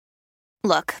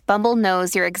Look, Bumble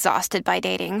knows you're exhausted by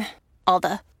dating. All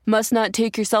the must not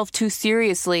take yourself too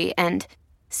seriously and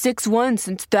 6'1"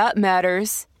 since that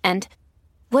matters. And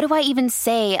what do I even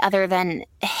say other than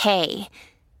hey?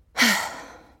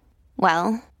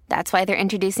 Well, that's why they're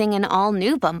introducing an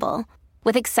all-new Bumble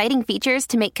with exciting features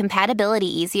to make compatibility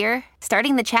easier,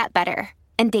 starting the chat better,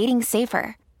 and dating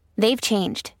safer. They've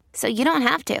changed, so you don't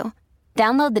have to.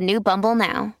 Download the new Bumble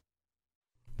now.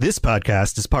 This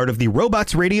podcast is part of the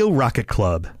Robots Radio Rocket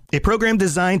Club, a program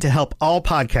designed to help all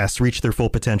podcasts reach their full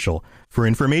potential. For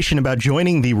information about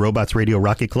joining the Robots Radio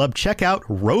Rocket Club, check out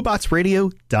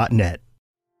robotsradio.net.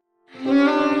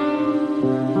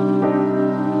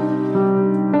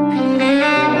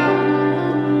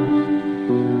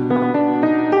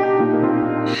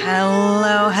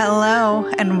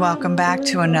 Hello, and welcome back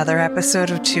to another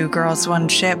episode of Two Girls, One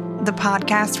Ship, the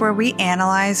podcast where we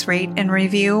analyze, rate, and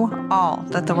review all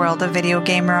that the world of video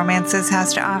game romances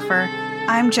has to offer.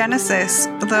 I'm Genesis,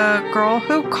 the girl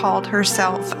who called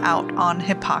herself out on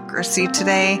hypocrisy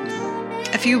today.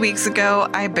 A few weeks ago,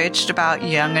 I bitched about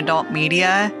young adult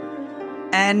media,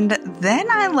 and then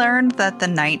I learned that the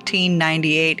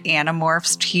 1998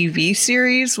 Animorphs TV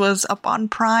series was up on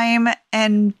Prime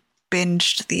and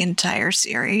binged the entire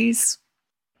series.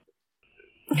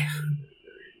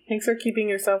 Thanks for keeping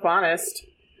yourself honest.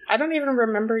 I don't even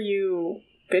remember you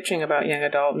bitching about young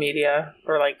adult media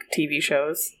or like TV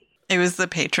shows. It was the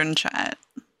patron chat.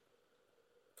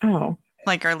 Oh.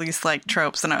 Like, or at least like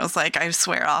tropes, and I was like, I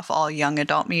swear off all young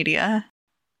adult media.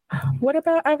 What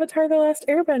about Avatar: The Last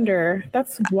Airbender?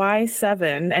 That's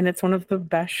Y7, and it's one of the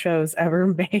best shows ever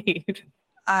made.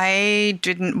 I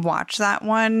didn't watch that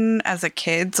one as a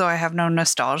kid, so I have no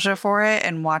nostalgia for it.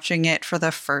 And watching it for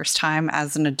the first time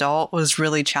as an adult was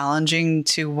really challenging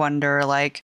to wonder,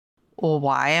 like, well,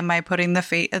 why am I putting the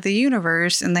fate of the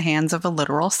universe in the hands of a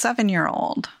literal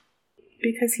 7-year-old?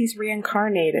 Because he's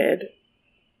reincarnated.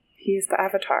 He's the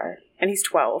Avatar, and he's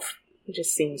 12. He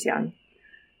just seems young.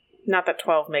 Not that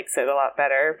 12 makes it a lot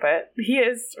better, but he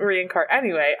is reincarnated.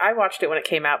 Anyway, I watched it when it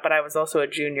came out, but I was also a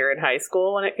junior in high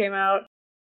school when it came out.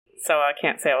 So I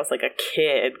can't say I was like a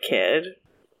kid.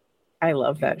 I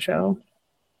love that show.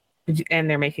 And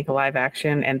they're making a live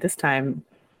action, and this time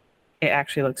it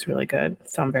actually looks really good.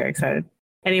 So I'm very excited.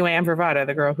 Anyway, I'm Bravada,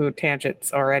 the girl who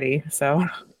tangents already, so.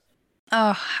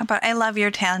 Oh, but I love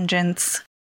your tangents.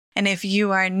 And if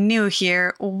you are new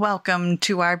here, welcome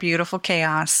to our beautiful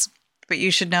chaos. But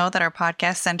you should know that our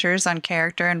podcast centers on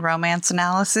character and romance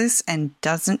analysis and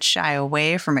doesn't shy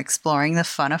away from exploring the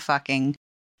fun of fucking.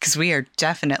 Because we are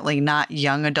definitely not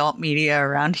young adult media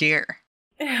around here.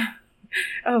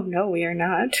 Oh, no, we are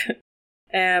not.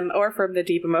 Or from the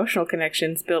deep emotional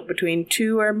connections built between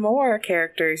two or more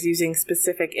characters using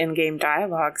specific in-game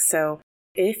dialogue. So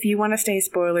if you want to stay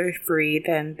spoiler-free,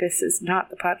 then this is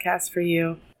not the podcast for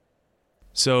you.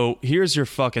 So here's your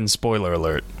fucking spoiler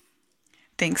alert.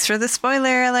 Thanks for the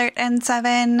spoiler alert,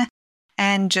 N7.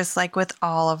 And just like with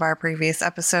all of our previous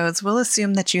episodes, we'll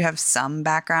assume that you have some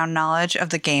background knowledge of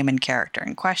the game and character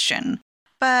in question.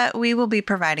 But we will be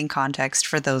providing context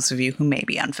for those of you who may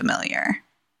be unfamiliar.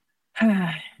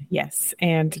 Yes,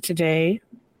 and today,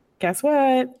 guess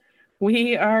what?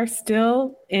 We are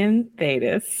still in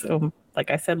Thetis. So,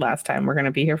 like I said last time, we're going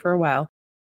to be here for a while.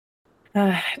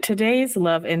 Today's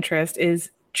love interest is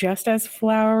just as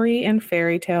flowery and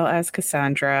fairy tale as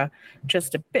Cassandra,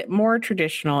 just a bit more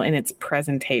traditional in its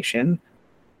presentation.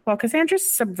 While Cassandra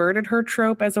subverted her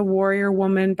trope as a warrior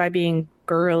woman by being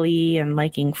girly and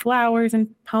liking flowers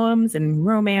and poems and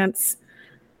romance,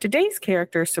 today's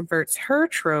character subverts her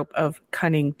trope of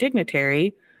cunning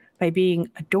dignitary by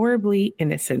being adorably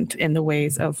innocent in the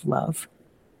ways of love.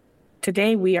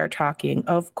 Today we are talking,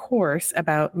 of course,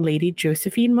 about Lady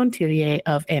Josephine Montilyet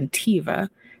of Antiva,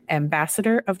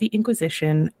 ambassador of the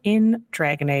Inquisition in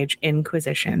Dragon Age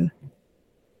Inquisition.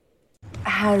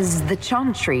 Has the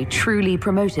Chantry truly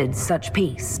promoted such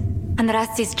peace?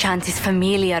 Andrasti's chant is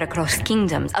familiar across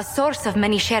kingdoms, a source of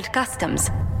many shared customs.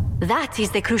 That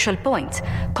is the crucial point.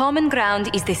 Common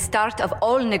ground is the start of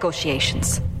all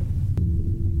negotiations.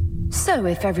 So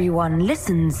if everyone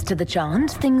listens to the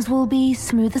chant, things will be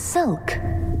smooth as silk.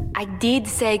 I did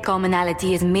say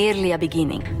commonality is merely a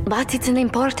beginning, but it's an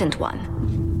important one.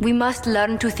 We must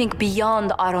learn to think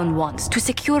beyond our own wants to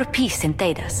secure peace in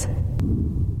Thedas.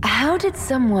 How did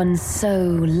someone so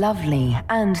lovely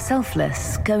and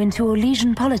selfless go into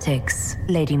Orlesian politics,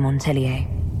 Lady Montilyet?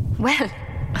 Well,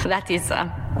 that is,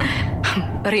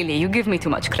 really, you give me too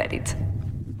much credit.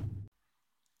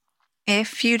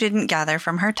 If you didn't gather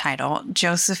from her title,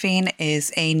 Josephine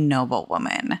is a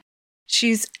noblewoman.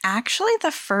 She's actually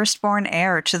the firstborn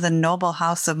heir to the noble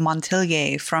house of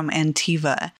Montilyet from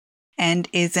Antiva and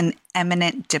is an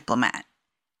eminent diplomat.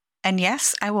 And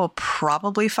yes, I will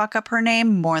probably fuck up her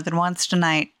name more than once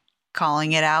tonight,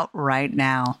 calling it out right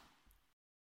now.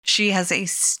 She has a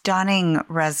stunning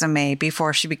resume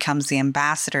before she becomes the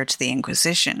ambassador to the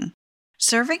Inquisition,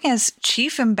 serving as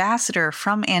chief ambassador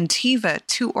from Antiva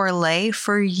to Orlais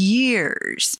for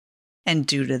years, and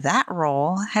due to that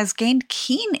role, has gained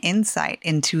keen insight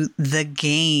into the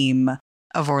game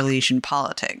of Orlesian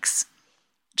politics.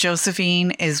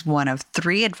 Josephine is one of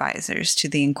 3 advisors to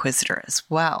the Inquisitor as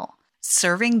well,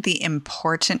 serving the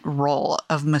important role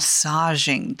of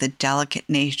massaging the delicate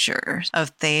nature of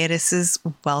Theodos's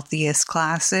wealthiest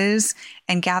classes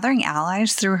and gathering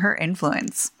allies through her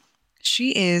influence.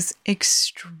 She is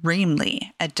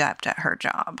extremely adept at her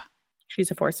job. She's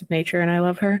a force of nature, and I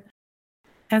love her.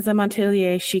 As a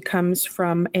Montilyet, she comes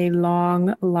from a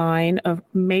long line of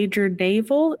major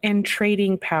naval and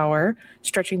trading power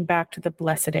stretching back to the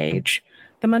Blessed Age.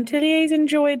 The Montilyets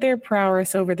enjoyed their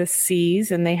prowess over the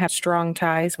seas, and they had strong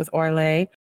ties with Orlais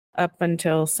up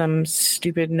until some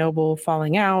stupid noble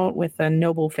falling out with a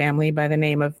noble family by the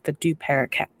name of the Du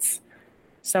Paraquets.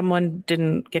 Someone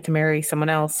didn't get to marry someone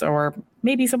else, or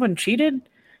maybe someone cheated.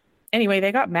 Anyway,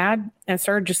 they got mad and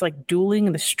started just like dueling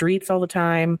in the streets all the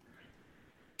time,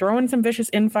 throwing some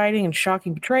vicious infighting and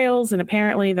shocking betrayals, and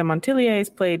apparently the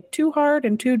Montilyets played too hard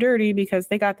and too dirty because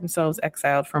they got themselves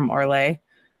exiled from Orlais.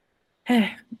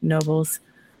 Nobles.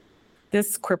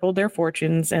 This crippled their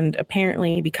fortunes, and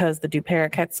apparently because the Du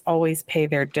Paraquets always pay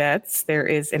their debts, there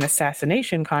is an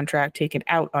assassination contract taken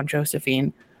out on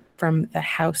Josephine from the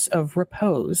House of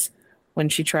Repose when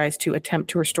she tries to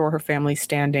attempt to restore her family's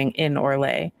standing in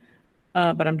Orlais.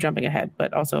 But I'm jumping ahead,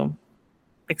 but also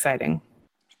exciting.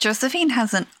 Josephine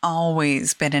hasn't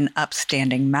always been an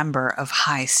upstanding member of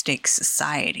high-stakes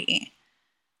society.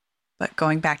 But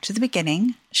going back to the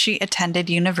beginning, she attended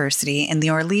university in the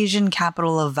Orlesian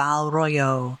capital of Val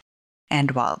Royeaux,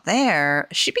 and while there,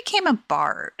 she became a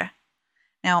bard.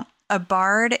 Now, a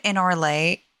bard in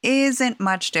Orlais isn't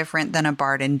much different than a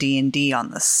bard in D&D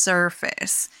on the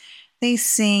surface. They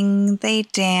sing, they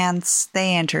dance,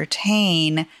 they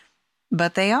entertain,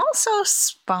 but they also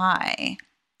spy.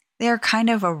 They are kind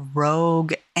of a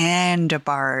rogue and a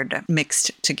bard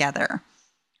mixed together.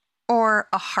 Or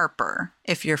a harper,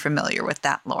 if you're familiar with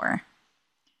that lore.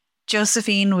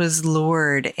 Josephine was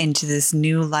lured into this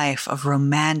new life of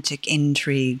romantic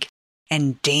intrigue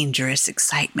and dangerous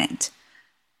excitement.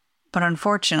 But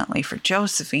unfortunately for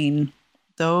Josephine,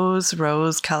 those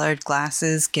rose-colored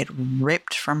glasses get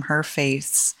ripped from her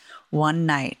face one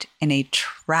night in a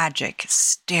tragic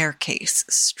staircase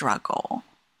struggle.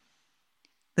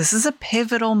 This is a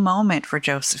pivotal moment for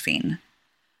Josephine,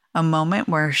 a moment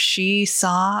where she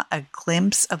saw a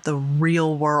glimpse of the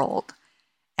real world,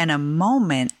 and a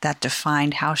moment that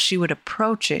defined how she would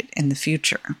approach it in the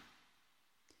future.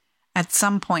 At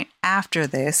some point after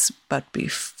this, but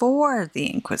before the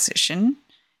Inquisition,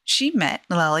 she met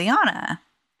Leliana,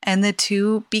 and the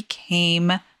two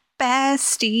became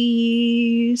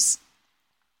besties.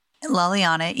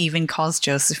 Leliana even calls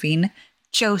Josephine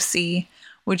Josie,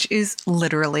 which is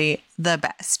literally the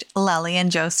best. Lely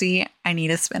and Josie, I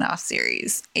need a spin-off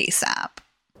series ASAP.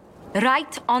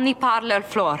 Right on the parlor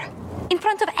floor, in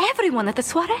front of everyone at the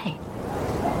soiree.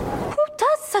 Who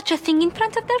does such a thing in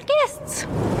front of their guests?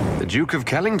 The Duke of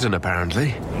Kellington,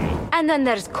 apparently. And then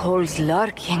there's Cole's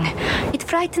lurking. It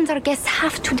frightens our guests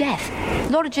half to death.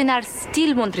 Lord Gennard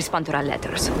still won't respond to our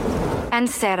letters. And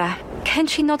Sarah, can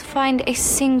she not find a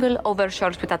single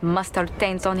overshirt with that mustard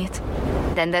stains on it?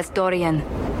 Then there's Dorian.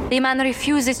 The man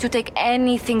refuses to take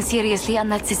anything seriously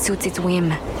unless it suits its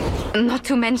whim. Not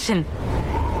to mention...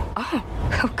 Oh,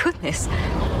 goodness.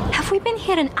 Have we been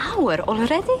here an hour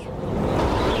already?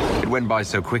 It went by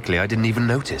so quickly I didn't even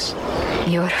notice.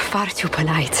 You're far too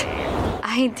polite.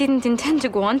 I didn't intend to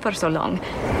go on for so long.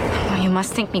 You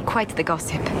must think me quite the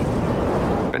gossip.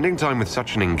 Spending time with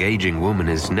such an engaging woman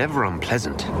is never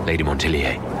unpleasant, Lady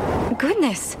Montilyet.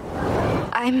 Goodness.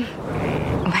 I'm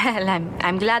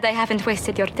glad I haven't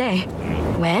wasted your day.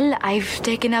 Well, I've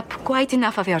taken up quite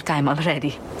enough of your time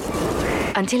already.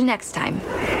 Until next time,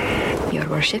 Your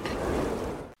Worship.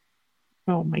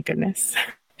 Oh my goodness.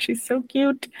 She's so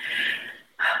cute.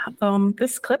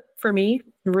 This clip for me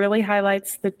really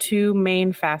highlights the two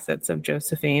main facets of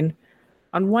Josephine.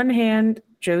 On one hand,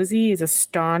 Josie is a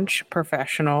staunch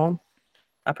professional,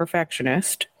 a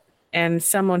perfectionist, and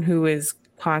someone who is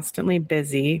constantly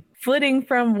busy, flitting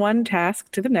from one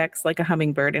task to the next like a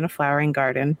hummingbird in a flowering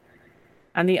garden.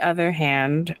 On the other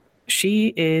hand,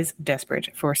 she is desperate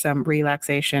for some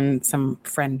relaxation, some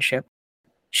friendship.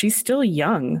 She's still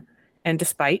young, and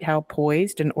despite how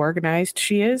poised and organized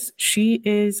she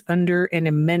is under an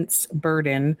immense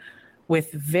burden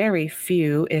with very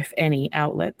few, if any,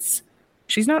 outlets.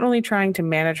 She's not only trying to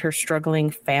manage her struggling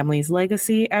family's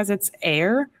legacy as its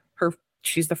heir,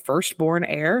 she's the firstborn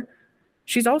heir.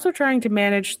 She's also trying to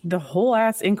manage the whole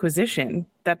ass Inquisition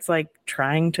that's like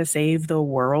trying to save the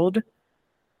world.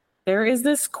 There is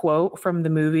this quote from the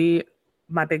movie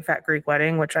My Big Fat Greek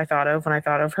Wedding, which I thought of when I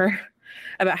thought of her,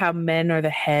 about how men are the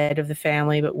head of the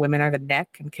family, but women are the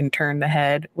neck and can turn the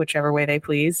head whichever way they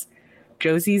please.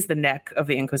 Josie's the neck of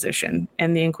the Inquisition,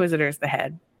 and the Inquisitor's the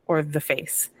head, or the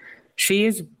face. She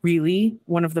is really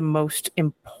one of the most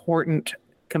important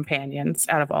companions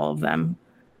out of all of them.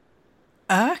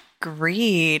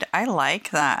 Agreed. I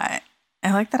like that.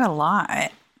 I like that a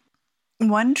lot.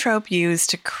 One trope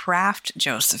used to craft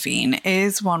Josephine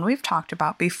is one we've talked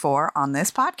about before on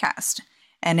this podcast,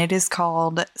 and it is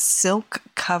called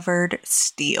silk-covered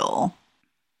steel.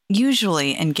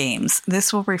 Usually in games,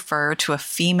 this will refer to a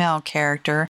female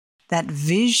character that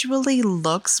visually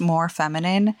looks more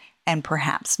feminine and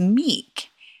perhaps meek,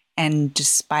 and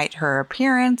despite her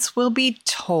appearance, will be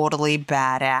totally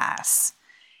badass.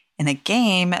 In a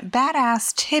game,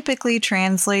 badass typically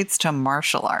translates to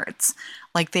martial arts,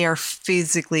 like they are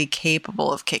physically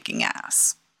capable of kicking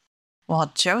ass.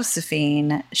 While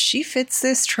Josephine, she fits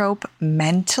this trope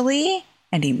mentally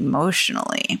and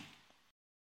emotionally.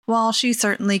 While she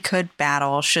certainly could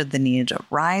battle should the need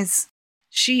arise,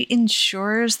 she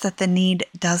ensures that the need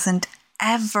doesn't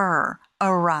ever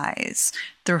arise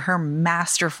through her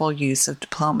masterful use of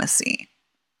diplomacy.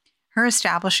 Her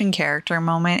establishing character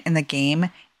moment in the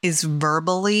game is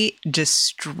verbally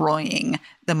destroying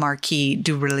the Marquis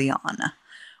de Rillion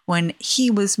when he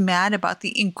was mad about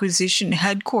the Inquisition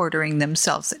headquartering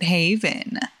themselves at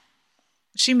Haven.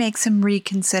 She makes him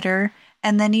reconsider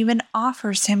and then even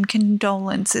offers him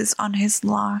condolences on his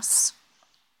loss.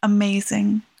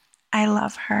 Amazing. I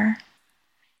love her.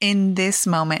 In this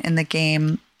moment in the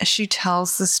game, she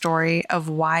tells the story of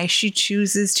why she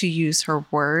chooses to use her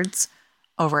words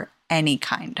over any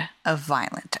kind of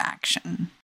violent action.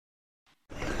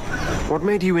 What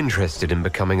made you interested in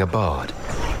becoming a bard?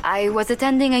 I was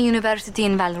attending a university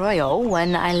in Valroyo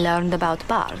when I learned about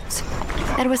bards.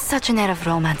 There was such an air of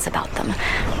romance about them.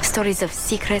 Stories of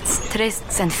secrets,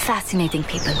 trysts, and fascinating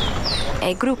people.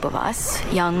 A group of us,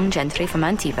 young gentry from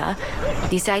Antiva,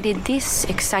 decided this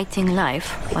exciting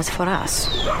life was for us.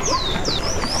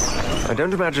 I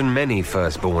don't imagine many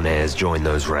firstborn heirs join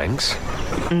those ranks.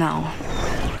 No,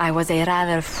 I was a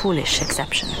rather foolish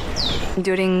exception.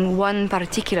 During one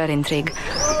particular intrigue,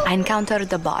 I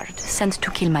encountered a bard sent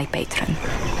to kill my patron.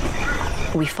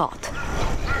 We fought.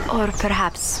 Or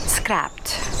perhaps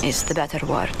scrapped is the better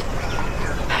word.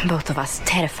 Both of us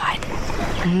terrified.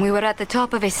 We were at the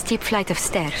top of a steep flight of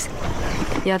stairs.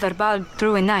 The other bard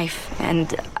threw a knife,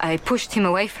 and I pushed him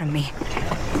away from me.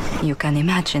 You can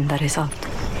imagine the result.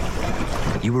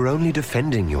 You were only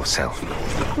defending yourself.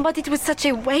 But it was such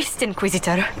a waste,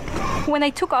 Inquisitor. When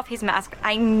I took off his mask,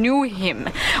 I knew him.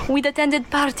 We'd attended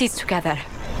parties together.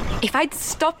 If I'd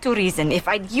stopped to reason, if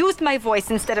I'd used my voice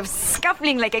instead of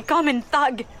scuffling like a common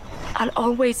thug, I'll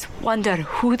always wonder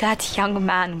who that young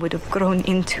man would have grown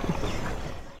into.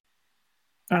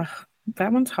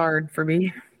 That one's hard for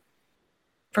me.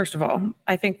 First of all,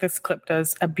 I think this clip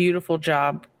does a beautiful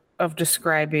job of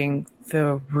describing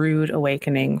the rude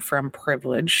awakening from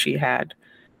privilege she had.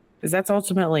 Because that's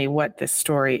ultimately what this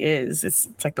story is. It's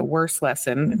like the worst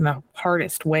lesson and the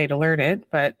hardest way to learn it,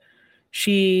 but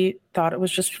she thought it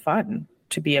was just fun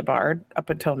to be a bard up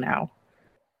until now.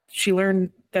 She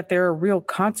learned that there are real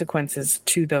consequences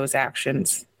to those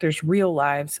actions. There's real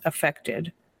lives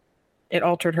affected. It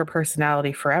altered her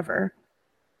personality forever.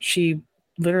 She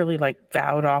literally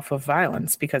vowed off of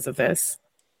violence because of this.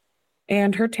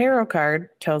 And her tarot card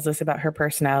tells us about her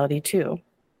personality too.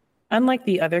 Unlike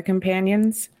the other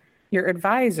companions, your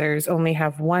advisors only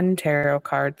have one tarot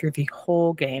card through the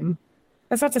whole game.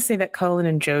 That's not to say that Cullen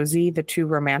and Josie, the two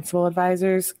romanceable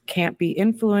advisors, can't be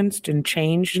influenced and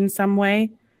changed in some way,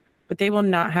 but they will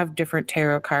not have different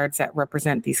tarot cards that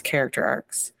represent these character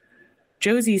arcs.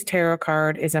 Josie's tarot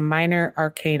card is a minor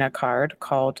arcana card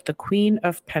called the Queen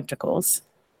of Pentacles.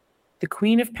 The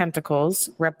Queen of Pentacles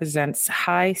represents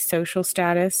high social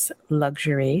status,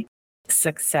 luxury,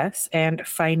 success, and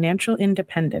financial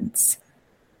independence.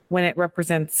 When it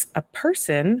represents a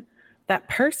person, that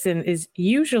person is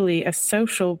usually a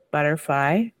social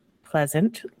butterfly,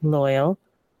 pleasant, loyal,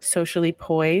 socially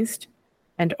poised,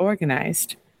 and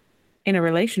organized. In a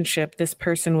relationship, this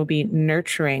person will be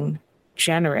nurturing,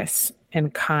 generous,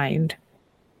 and kind.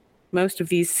 Most of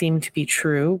these seem to be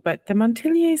true, but the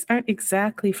Montilyets aren't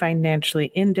exactly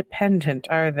financially independent,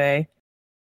 are they?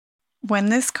 When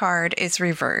this card is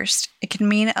reversed, it can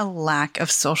mean a lack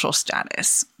of social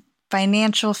status,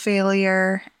 financial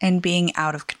failure, and being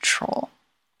out of control.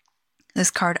 This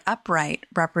card upright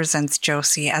represents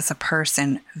Josie as a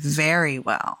person very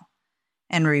well,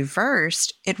 and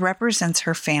reversed, it represents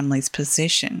her family's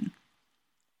position.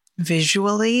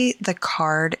 Visually, the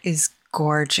card is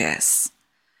gorgeous,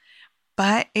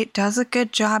 but it does a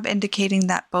good job indicating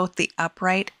that both the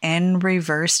upright and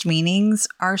reversed meanings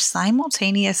are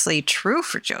simultaneously true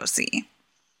for Josie.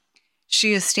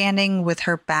 She is standing with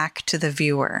her back to the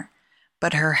viewer,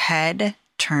 but her head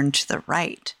turned to the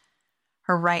right,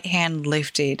 her right hand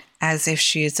lifted as if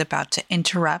she is about to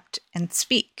interrupt and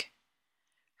speak.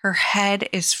 Her head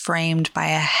is framed by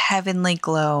a heavenly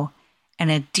glow and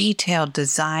a detailed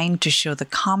design to show the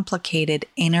complicated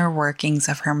inner workings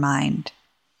of her mind.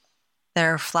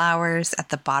 There are flowers at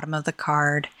the bottom of the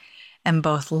card, and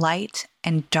both light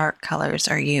and dark colors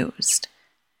are used.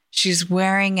 She's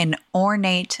wearing an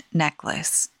ornate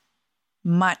necklace,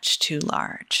 much too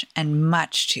large and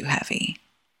much too heavy,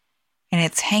 and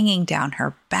it's hanging down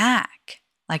her back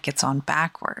like it's on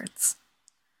backwards.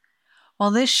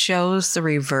 While this shows the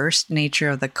reversed nature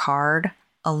of the card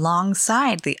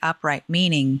alongside the upright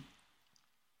meaning,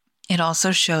 it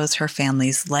also shows her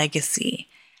family's legacy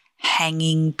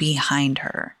hanging behind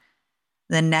her,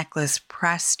 the necklace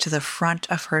pressed to the front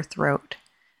of her throat,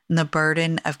 and the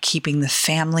burden of keeping the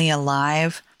family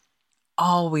alive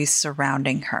always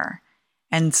surrounding her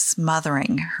and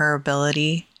smothering her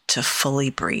ability to fully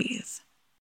breathe.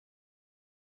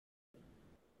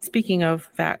 Speaking of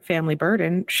that family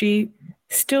burden, she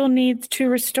still needs to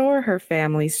restore her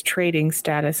family's trading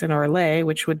status in Orlais,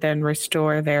 which would then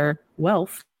restore their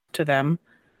wealth to them.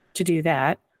 To do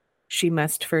that, she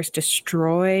must first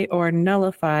destroy or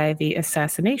nullify the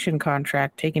assassination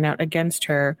contract taken out against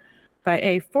her by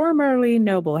a formerly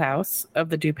noble house of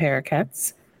the du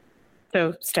Paraquets.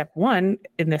 So step one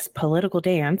in this political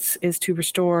dance is to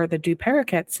restore the du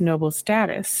Paraquets' noble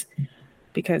status,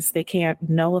 because they can't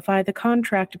nullify the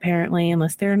contract apparently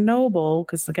unless they're noble,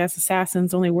 because I guess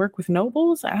assassins only work with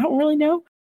nobles. I don't really know.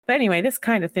 But anyway, this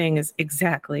kind of thing is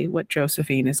exactly what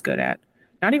Josephine is good at.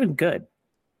 Not even good.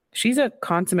 She's a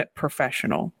consummate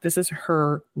professional. This is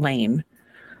her lane.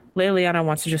 Leliana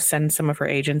wants to just send some of her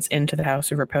agents into the House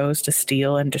of Repose to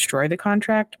steal and destroy the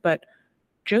contract, but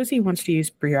Josie wants to use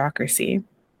bureaucracy.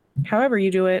 However you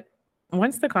do it,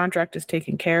 once the contract is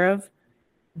taken care of,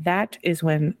 that is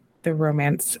when the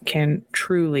romance can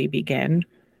truly begin.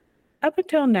 Up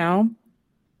until now,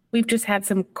 we've just had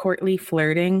some courtly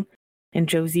flirting and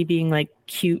Josie being like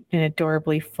cute and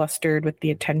adorably flustered with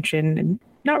the attention and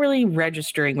not really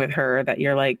registering with her that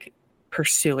you're like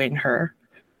pursuing her.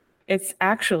 It's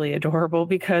actually adorable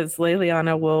because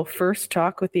Leliana will first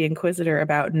talk with the Inquisitor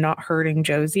about not hurting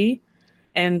Josie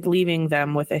and leaving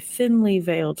them with a thinly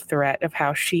veiled threat of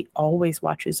how she always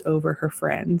watches over her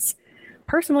friends.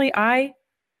 Personally, I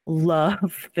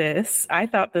love this. I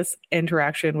thought this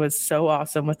interaction was so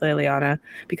awesome with Leliana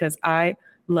because I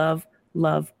love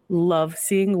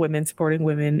seeing women supporting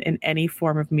women in any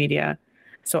form of media.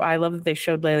 So I love that they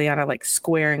showed Leliana like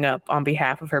squaring up on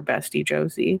behalf of her bestie,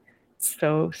 Josie.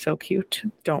 So cute.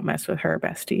 Don't mess with her,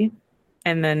 bestie.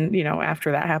 And then,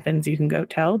 after that happens, you can go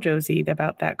tell Josie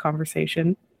about that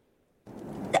conversation.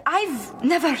 I've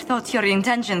never thought your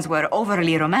intentions were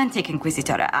overly romantic,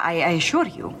 Inquisitor. I assure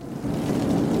you.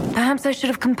 Perhaps I should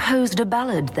have composed a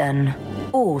ballad then,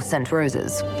 or sent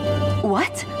roses.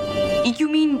 What? You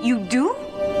mean you do?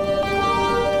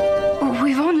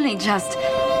 We've only just...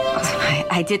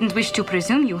 I didn't wish to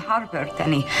presume you harbored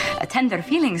any tender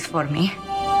feelings for me.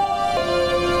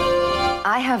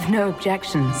 I have no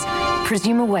objections.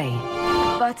 Presume away.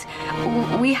 But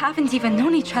we haven't even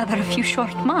known each other a few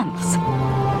short months.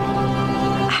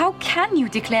 How can you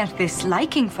declare this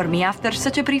liking for me after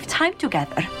such a brief time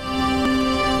together?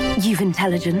 You've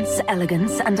intelligence,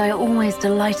 elegance, and I always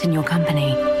delight in your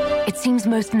company. It seems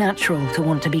most natural to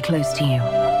want to be close to you.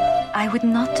 I would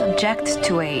not object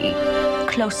to a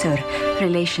closer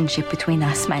relationship between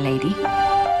us, my lady.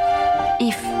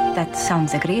 If that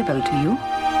sounds agreeable to you.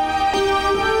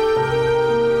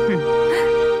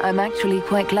 I'm actually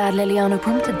quite glad Leliana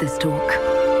prompted this talk.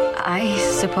 I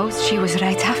suppose she was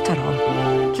right after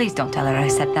all. Please don't tell her I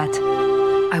said that.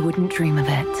 I wouldn't dream of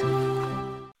it.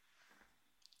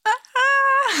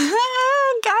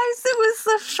 Guys, it was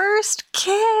the first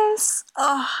kiss.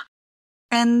 Oh.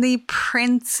 And the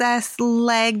princess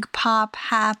leg pop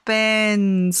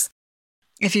happens.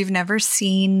 If you've never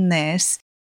seen this,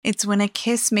 It's when a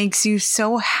kiss makes you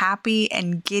so happy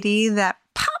and giddy that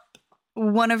pop,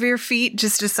 one of your feet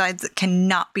just decides it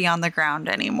cannot be on the ground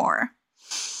anymore.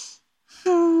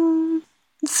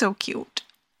 So cute.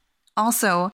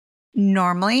 Also,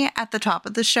 normally at the top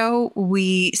of the show,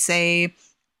 we say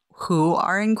who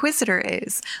our Inquisitor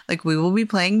is. Like, we will be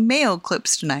playing male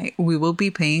clips tonight. We will be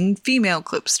playing female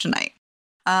clips tonight.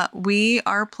 We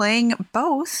are playing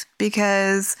both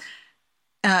because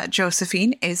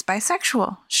Josephine is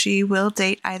bisexual. She will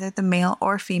date either the male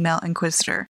or female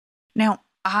Inquisitor. Now,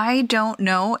 I don't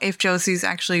know if Josie's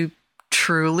actually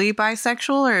truly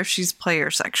bisexual or if she's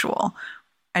player sexual.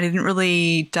 I didn't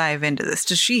really dive into this.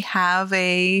 Does she have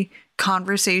a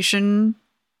conversation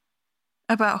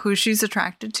about who she's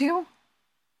attracted to?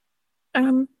 I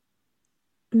don't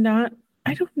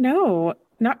know.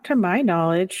 Not to my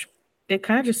knowledge. It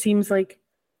kind of just seems like,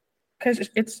 because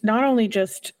it's not only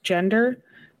just gender,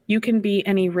 you can be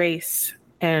any race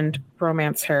and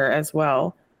romance her as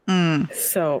well.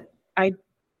 So I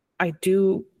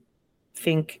do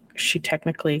think she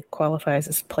technically qualifies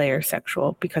as player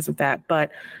sexual because of that,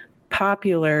 but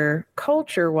popular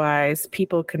culture wise,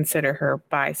 people consider her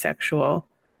bisexual.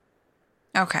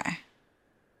 Okay.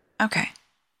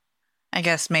 I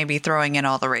guess maybe throwing in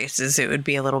all the races, it would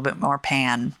be a little bit more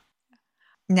pan.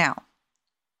 Now,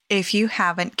 if you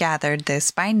haven't gathered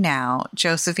this by now,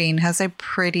 Josephine has a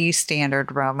pretty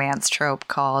standard romance trope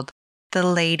called the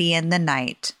Lady in the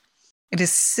Night. It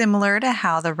is similar to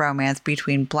how the romance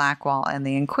between Blackwall and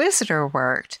the Inquisitor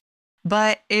worked,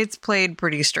 but it's played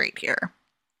pretty straight here,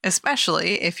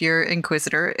 especially if your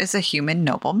Inquisitor is a human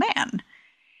noble man.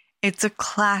 It's a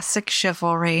classic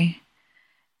chivalry,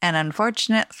 and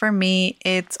unfortunate for me,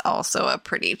 it's also a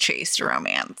pretty chaste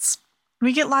romance.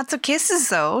 We get lots of kisses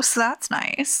though, so that's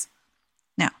nice.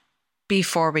 Now,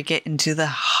 before we get into the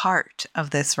heart of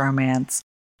this romance,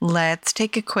 let's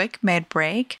take a quick mid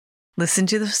break, listen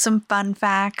to some fun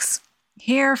facts,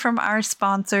 hear from our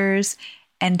sponsors,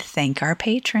 and thank our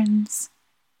patrons.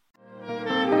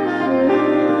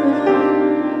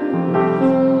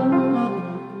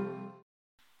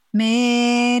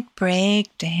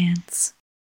 Mid-break dance.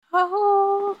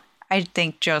 Oh, I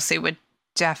think Josie would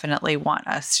definitely want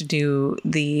us to do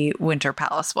the Winter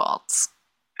Palace Waltz.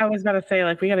 I was about to say,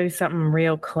 like, we got to do something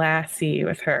real classy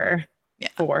with her,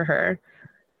 for her.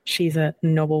 She's a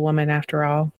noble woman after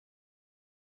all.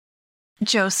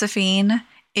 Josephine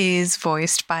is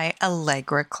voiced by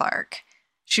Allegra Clark.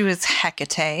 She was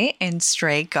Hecate in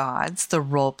Stray Gods, the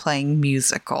role-playing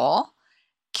musical,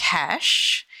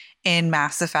 Kesh in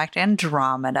Mass Effect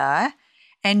Andromeda,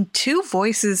 and 2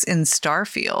 voices in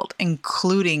Starfield,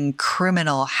 including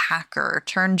criminal hacker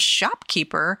turned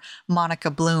shopkeeper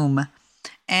Monica Bloom,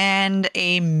 and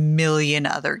a million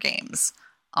other games.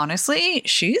 Honestly,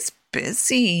 she's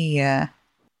busy.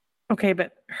 Okay,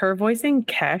 but her voicing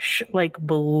Kesh, like,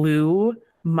 blew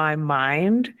my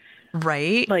mind.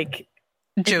 Right? Like,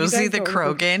 Josie the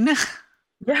Krogan.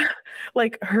 Yeah,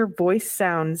 like, her voice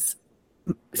sounds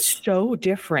so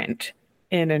different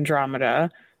in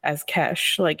Andromeda as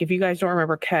Kesh. Like, if you guys don't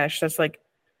remember Kesh, that's like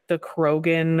the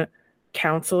Krogan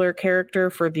counselor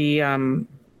character for the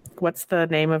what's the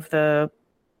name of the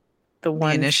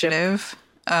one initiative ship,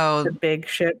 oh, the big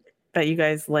ship that you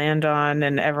guys land on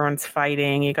and everyone's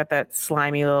fighting. You got that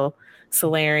slimy little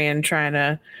Solarian trying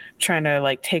to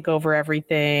like take over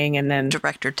everything, and then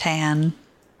Director Tan.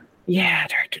 Yeah,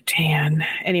 Director Tan.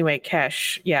 Anyway,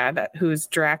 Kesh, who's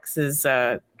Drax's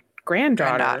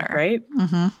granddaughter, right?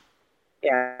 Mm-hmm.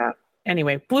 Yeah.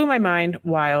 Anyway, blew my mind.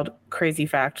 Wild, crazy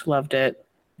fact. Loved it.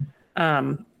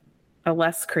 A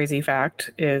less crazy fact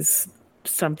is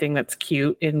something that's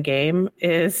cute in game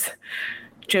is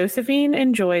Josephine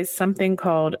enjoys something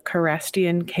called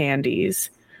Carestian candies,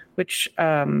 which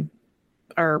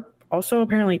are also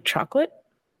apparently chocolate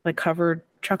covered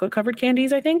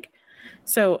candies, I think.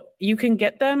 So you can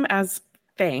get them as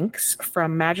thanks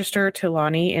from Magister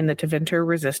Tilani in the Tevinter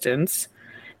Resistance.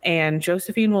 And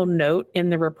Josephine will note in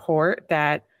the report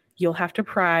that you'll have to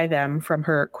pry them from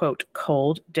her, quote,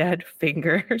 cold, dead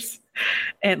fingers.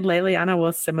 And Leliana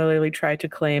will similarly try to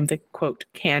claim the, quote,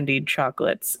 candied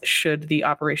chocolates should the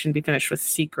operation be finished with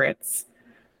secrets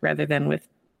rather than with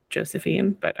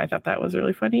Josephine. But I thought that was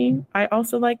really funny. I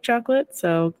also like chocolate,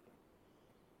 so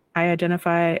I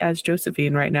identify as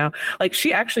Josephine right now. Like,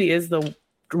 she actually is the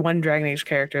one Dragon Age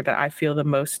character that I feel the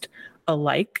most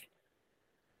alike.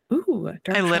 Ooh,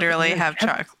 I literally have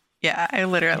chocolate. Yeah, I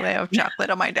literally have chocolate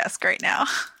on my desk right now.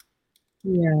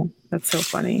 Yeah, that's so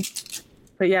funny.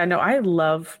 But yeah, no, I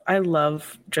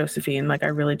love Josephine. Like, I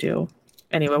really do.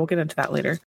 Anyway, we'll get into that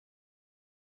later.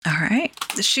 All right.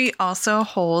 She also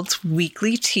holds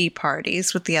weekly tea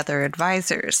parties with the other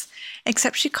advisors,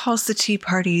 except she calls the tea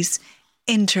parties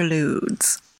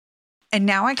interludes. And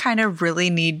now I kind of really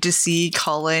need to see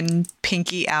Cullen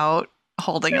pinky out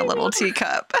holding a little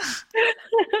teacup.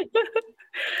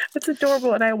 It's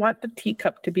adorable, and I want the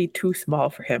teacup to be too small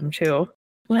for him, too.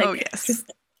 Like, oh, yes.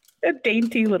 Just a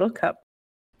dainty little cup.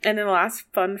 And then the last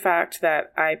fun fact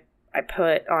that I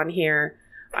put on here,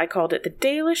 I called it the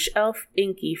Dalish Elf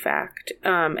Inky Fact.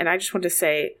 And I just want to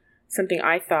say something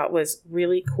I thought was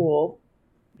really cool.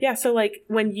 Yeah, so like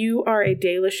when you are a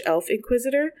Dalish Elf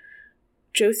Inquisitor,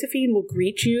 Josephine will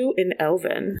greet you in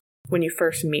Elven when you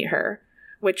first meet her,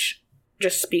 which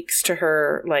just speaks to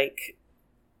her like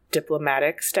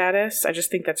diplomatic status. I just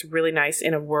think that's really nice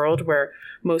in a world where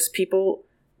most people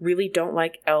really don't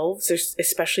like elves,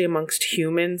 especially amongst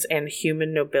humans and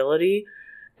human nobility.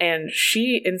 And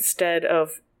she, instead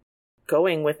of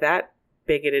going with that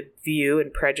bigoted view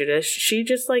and prejudice, she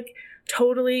just like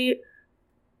totally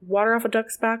water off a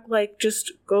duck's back, like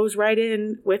just goes right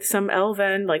in with some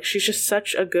Elven. Like she's just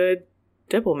such a good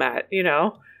diplomat, you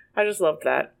know? I just loved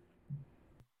that.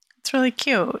 It's really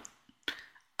cute.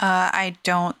 I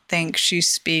don't think she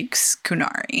speaks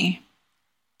Kunari.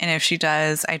 And if she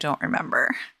does, I don't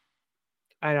remember.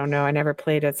 I don't know. I never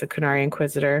played as a Kunari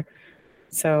Inquisitor.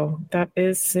 So that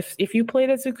is, if you played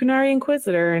as a Kunari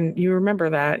Inquisitor and you remember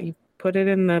that, you put it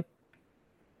in the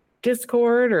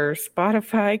Discord or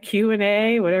Spotify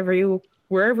Q&A, wherever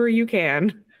you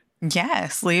can.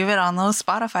 Yes, leave it on those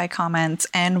Spotify comments.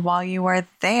 And while you are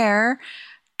there,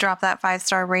 drop that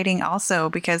 5-star rating also,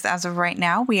 because as of right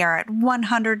now, we are at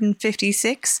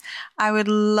 156. I would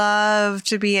love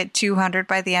to be at 200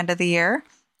 by the end of the year,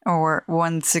 or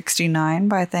 169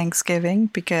 by Thanksgiving,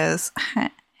 because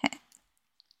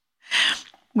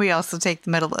we also take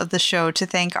the middle of the show to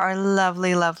thank our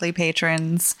lovely, lovely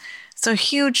patrons. So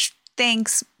huge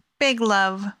thanks, big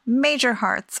love, major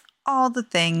hearts, all the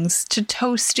things to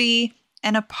Toasty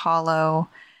and Apollo,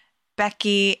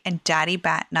 Becky and Daddy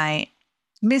Bat Night,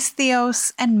 Miss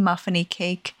Theos and Muffiny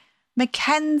Cake,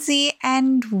 Mackenzie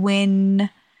and Win.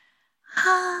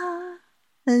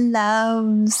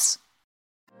 Loves.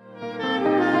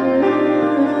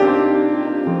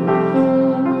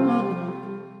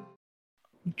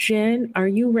 Jen, are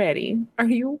you ready? Are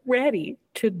you ready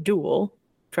to duel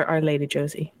for Our Lady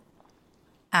Josie?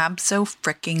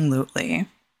 Abso-freaking-lutely.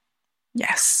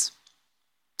 Yes.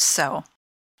 So,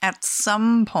 at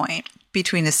some point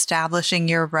between establishing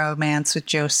your romance with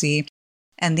Josie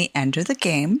and the end of the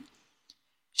game,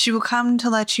 she will come to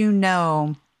let you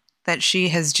know that she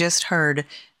has just heard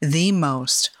the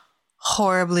most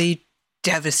horribly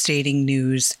devastating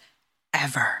news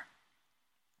ever.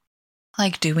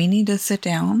 Like, do we need to sit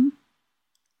down?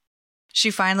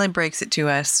 She finally breaks it to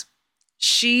us.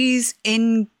 She's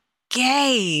engaged.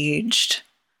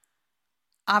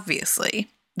 Obviously,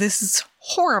 this is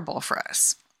horrible for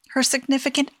us. Her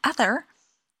significant other,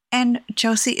 and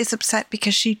Josie is upset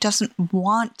because she doesn't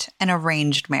want an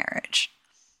arranged marriage.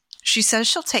 She says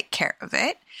she'll take care of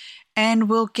it and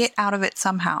will get out of it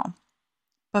somehow.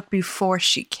 But before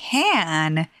she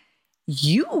can,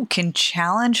 you can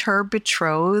challenge her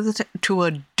betrothed to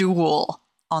a duel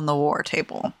on the war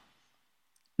table.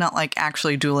 Not like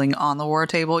actually dueling on the war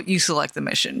table. You select the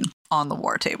mission on the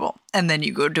war table, and then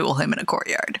you go duel him in a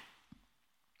courtyard.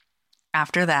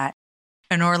 After that,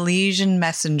 an Orlesian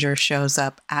messenger shows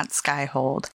up at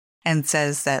Skyhold and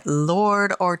says that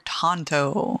Lord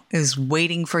Ortanto is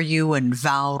waiting for you in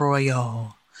Val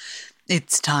Royale.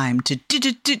 It's time to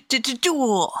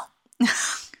duel.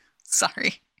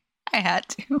 Sorry, I had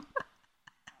to.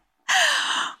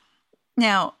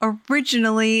 Now,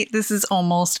 originally, this is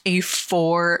almost a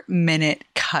 4-minute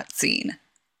cutscene.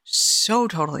 So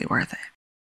totally worth it.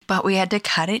 But we had to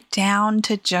cut it down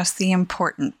to just the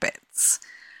important bits.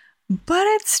 But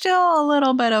it's still a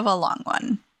little bit of a long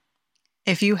one.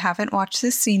 If you haven't watched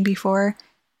this scene before,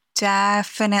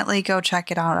 definitely go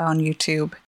check it out on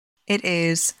YouTube. It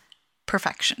is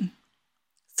perfection.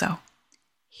 So,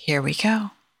 here we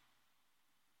go.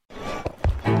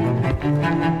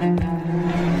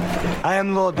 I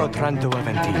am Lord Otranto of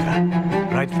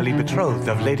Antigua, rightfully betrothed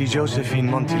of Lady Josephine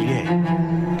Montilyet.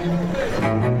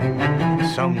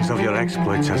 Songs of your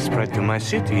exploits have spread to my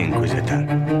city, Inquisitor.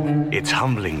 It's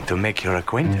humbling to make your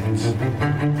acquaintance.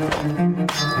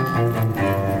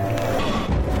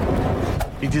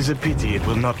 It is a pity it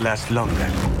will not last longer.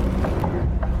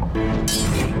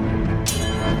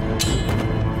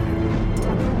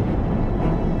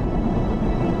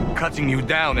 Cutting you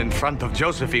down in front of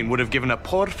Josephine would have given a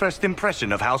poor first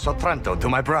impression of House Otranto to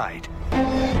my bride.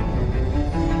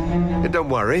 Don't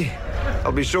worry.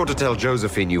 I'll be sure to tell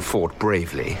Josephine you fought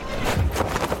bravely.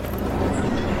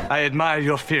 I admire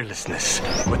your fearlessness,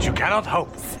 but you cannot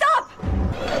hope. Stop!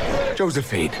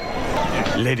 Josephine.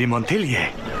 Lady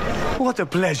Montilyet, what a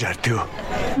pleasure to...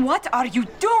 What are you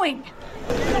doing?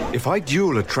 If I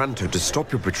duel Otranto to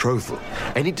stop your betrothal,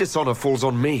 any dishonor falls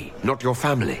on me, not your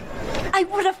family. I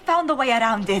would have found a way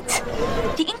around it.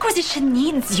 The Inquisition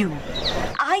needs you.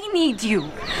 I need you.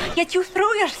 Yet you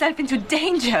threw yourself into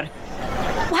danger.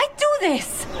 Why do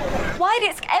this? Why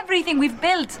risk everything we've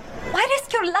built? Why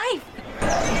risk your life?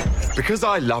 Because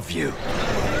I love you.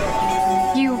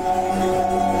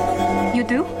 You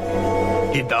do?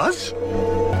 He does?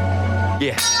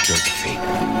 Yes, Josephine.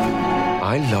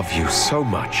 I love you so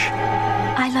much.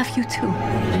 I love you too.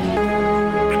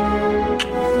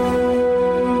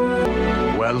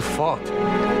 Well fought.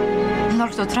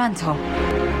 Lord Otranto.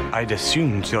 I'd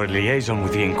assumed your liaison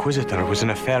with the Inquisitor was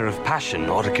an affair of passion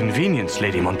or convenience,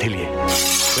 Lady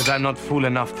Montilyet. But I'm not fool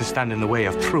enough to stand in the way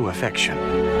of true affection.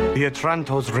 The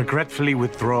Otrantos regretfully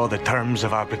withdraw the terms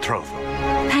of our betrothal.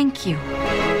 Thank you.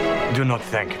 Do not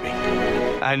thank me.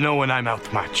 I know when I'm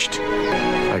outmatched.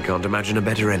 I can't imagine a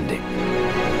better ending.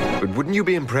 But wouldn't you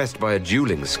be impressed by a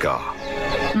dueling scar?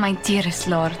 My dearest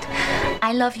lord,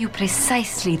 I love you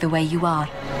precisely the way you are.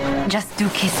 Just do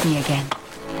kiss me again.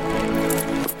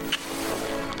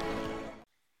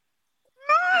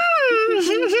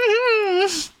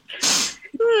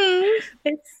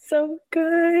 It's so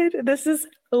good. This is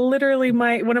literally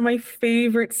one of my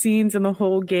favorite scenes in the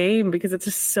whole game because it's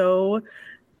just so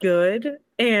good.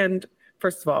 And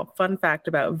first of all, fun fact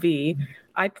about V,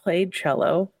 I played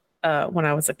cello when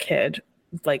I was a kid.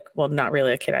 Not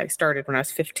really a kid. I started when I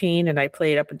was 15 and I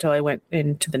played up until I went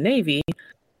into the Navy.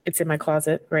 It's in my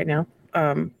closet right now.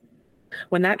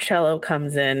 When that cello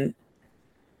comes in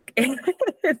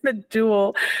the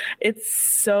duel, it's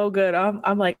so good.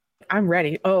 I'm like, I'm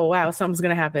ready. Oh, wow, something's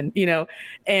going to happen,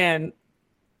 And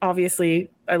obviously,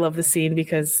 I love the scene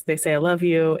because they say, I love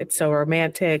you. It's so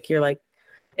romantic. You're like,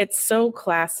 it's so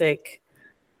classic.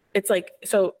 It's like,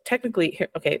 so technically,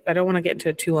 okay, I don't want to get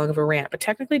into too long of a rant, but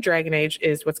technically Dragon Age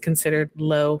is what's considered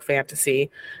low fantasy,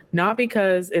 not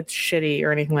because it's shitty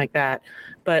or anything like that,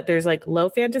 but there's like low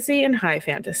fantasy and high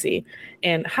fantasy.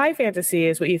 And high fantasy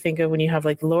is what you think of when you have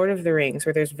like Lord of the Rings,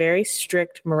 where there's very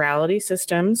strict morality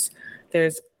systems.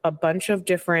 There's a bunch of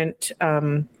different,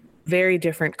 very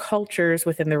different cultures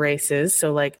within the races.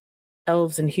 So like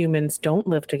elves and humans don't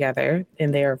live together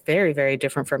and they are very, very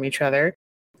different from each other.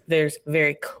 There's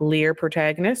very clear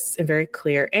protagonists and very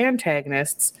clear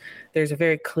antagonists. There's a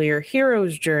very clear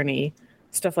hero's journey,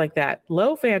 stuff like that.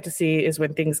 Low fantasy is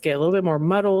when things get a little bit more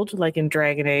muddled, like in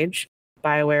Dragon Age.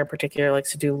 BioWare in particular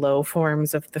likes to do low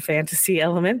forms of the fantasy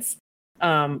elements.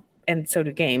 And so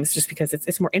do games, just because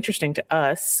it's more interesting to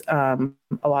us. A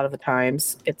lot of the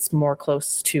times it's more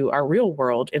close to our real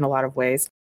world in a lot of ways.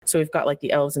 So we've got like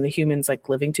the elves and the humans like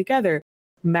living together.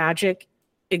 Magic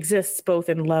exists both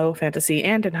in low fantasy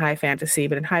and in high fantasy,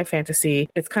 but in high fantasy,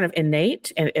 it's kind of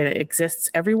innate and it exists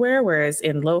everywhere, whereas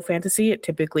in low fantasy, it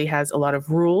typically has a lot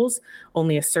of rules.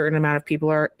 Only a certain amount of people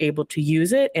are able to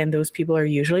use it, and those people are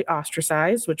usually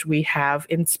ostracized, which we have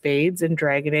in spades in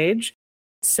Dragon Age.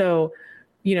 So,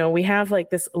 we have like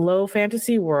this low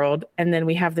fantasy world, and then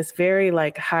we have this very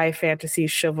like high fantasy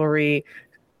chivalry,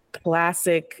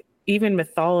 classic, even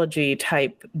mythology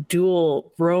type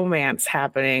dual romance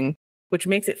happening, which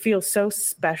makes it feel so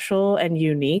special and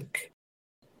unique.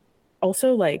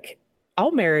 Also, like,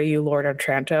 I'll marry you, Lord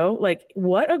Otranto. Like,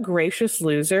 what a gracious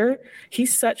loser.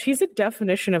 He's a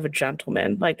definition of a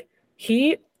gentleman. Like,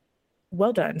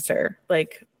 well done, sir.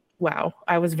 Like, wow.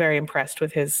 I was very impressed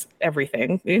with his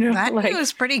everything, That he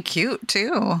was pretty cute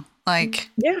too. Like,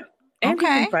 yeah. And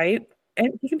okay. He can fight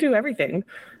and he can do everything.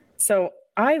 So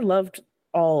I loved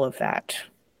all of that.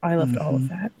 All of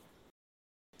that.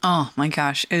 Oh my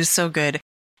gosh, it is so good.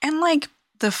 And like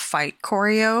the fight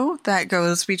choreo that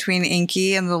goes between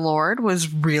Inky and the Lord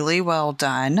was really well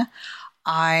done.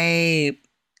 I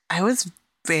was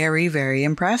very, very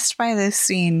impressed by this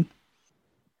scene.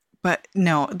 But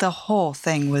no, the whole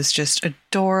thing was just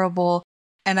adorable.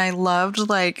 And I loved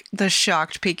like the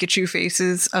shocked Pikachu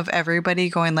faces of everybody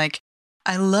going like,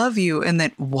 I love you. And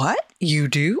then, what? You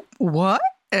do? What?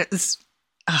 It's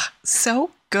so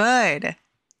good.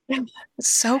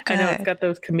 So good. I know it's got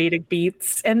those comedic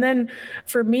beats. And then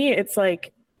for me, it's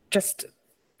like, just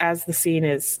as the scene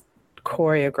is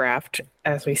choreographed,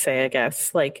 as we say, I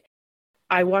guess, like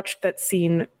I watched that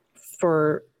scene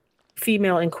for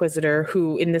female Inquisitor,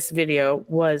 who in this video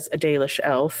was a Dalish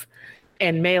elf,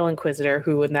 and male Inquisitor,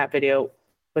 who in that video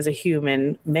was a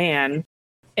human man.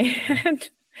 And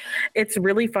It's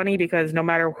really funny because no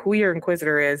matter who your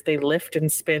Inquisitor is, they lift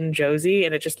and spin Josie,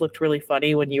 and it just looked really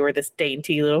funny when you were this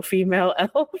dainty little female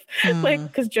elf. Like,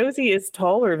 because Josie is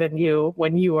taller than you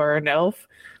when you are an elf,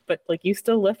 but like you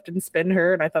still lift and spin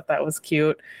her, and I thought that was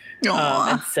cute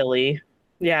and silly.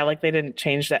 Yeah, like they didn't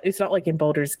change that. It's not like in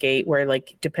Baldur's Gate where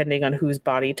like depending on whose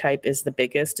body type is the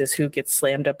biggest is who gets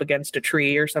slammed up against a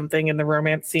tree or something in the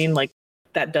romance scene. Like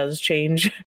that does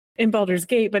change in Baldur's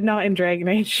Gate, but not in Dragon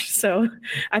Age. So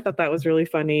I thought that was really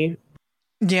funny.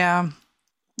 Yeah,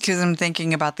 because I'm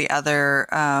thinking about the other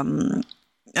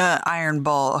Iron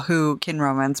Bull who can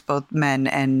romance both men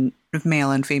and male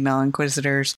and female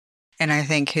Inquisitors. And I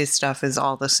think his stuff is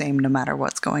all the same no matter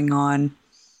what's going on.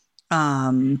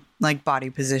 Like body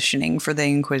positioning for the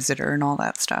Inquisitor and all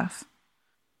that stuff.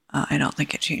 I don't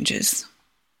think it changes.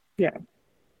 Yeah,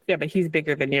 but he's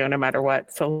bigger than you no matter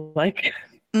what. So like,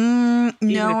 no,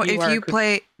 if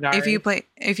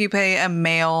you play a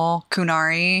male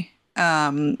Kunari,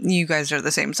 you guys are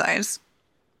the same size.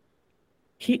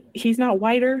 He's not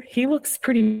wider. He looks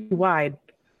pretty wide.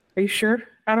 Are you sure?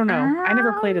 I don't know. I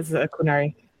never played as a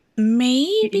Kunari.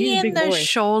 Maybe in the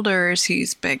shoulders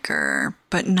he's bigger,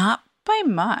 but not by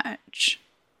much.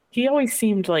 He always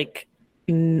seemed like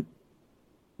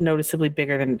noticeably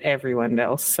bigger than everyone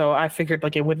else, so I figured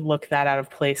like it wouldn't look that out of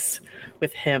place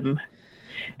with him.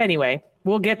 Anyway,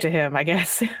 we'll get to him, I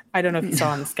guess. I don't know if you saw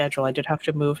on the schedule. I did have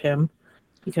to move him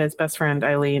because best friend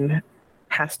Eileen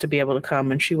has to be able to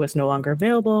come, and she was no longer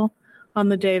available on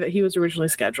the day that he was originally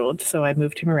scheduled, so I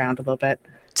moved him around a little bit.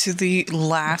 To the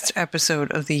last episode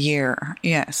of the year.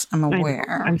 Yes, I'm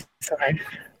aware. I'm sorry.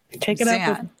 Take it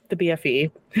up with the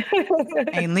BFE.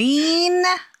 Eileen,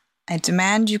 I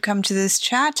demand you come to this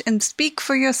chat and speak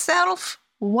for yourself.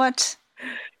 What?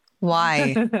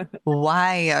 Why?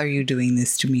 Why are you doing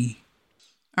this to me?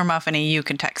 Or Muffiny, you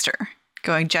can text her.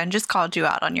 Going, Jen just called you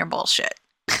out on your bullshit.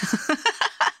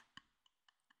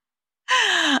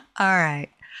 All right.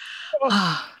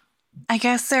 I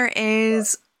guess there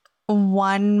is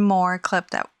one more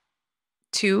clip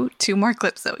two more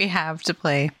clips that we have to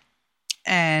play.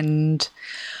 And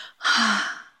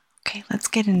okay, let's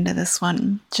get into this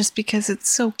one just because it's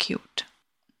so cute.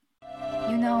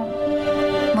 You know,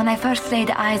 when I first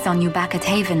laid eyes on you back at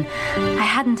Haven, I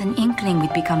hadn't an inkling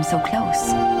we'd become so close.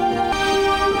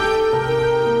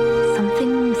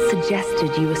 Something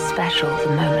suggested you were special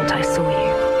the moment I saw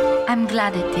you. I'm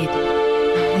glad it did.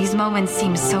 These moments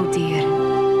seem so dear,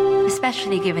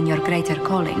 especially given your greater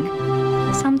calling.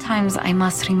 Sometimes I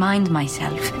must remind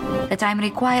myself that I'm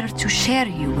required to share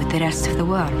you with the rest of the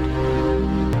world.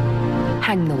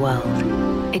 Hang the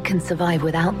world. It can survive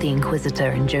without the Inquisitor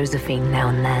and Josephine now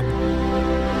and then.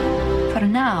 For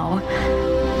now,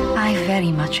 I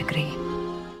very much agree.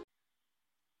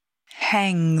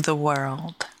 Hang the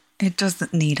world. It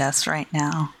doesn't need us right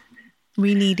now.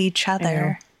 We need each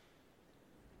other.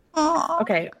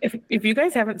 Okay, if you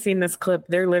guys haven't seen this clip,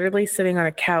 they're literally sitting on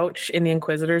a couch in the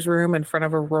Inquisitor's room in front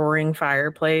of a roaring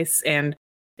fireplace, and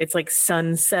it's like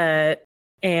sunset,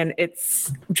 and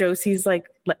it's Josie's like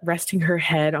resting her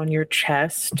head on your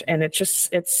chest, and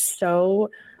it's so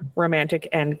romantic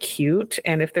and cute.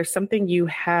 And if there's something you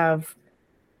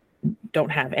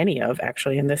don't have any of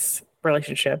actually in this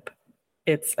relationship,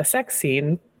 it's a sex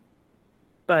scene.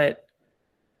 But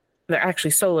they're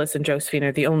actually Solus and Josephine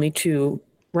are the only two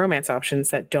romance options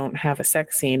that don't have a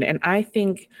sex scene. And I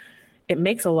think it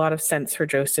makes a lot of sense for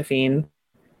Josephine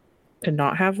to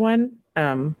not have one,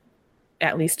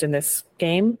 at least in this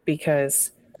game,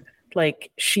 because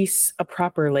like she's a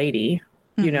proper lady,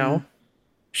 you know,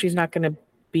 she's not going to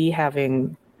be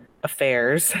having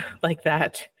affairs like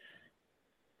that.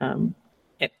 I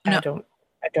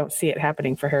don't see it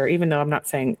happening for her, even though I'm not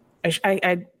saying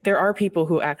there are people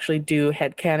who actually do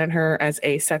headcanon her as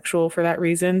asexual for that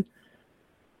reason,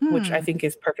 which I think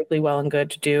is perfectly well and good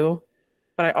to do.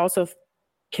 But I also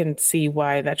can see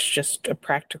why that's just a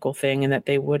practical thing and that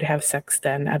they would have sex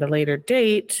then at a later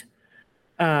date.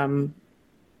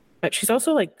 But she's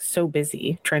also like so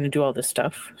busy trying to do all this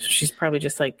stuff. She's probably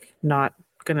just like not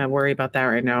going to worry about that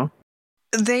right now.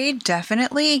 They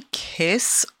definitely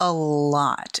kiss a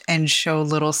lot and show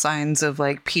little signs of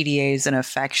like PDAs and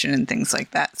affection and things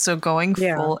like that. So going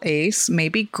full ace,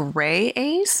 maybe gray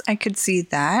ace, I could see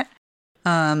that.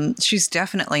 She's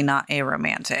definitely not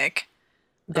aromantic.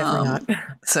 Definitely not.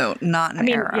 So not an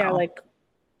arrow. Yeah, like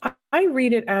I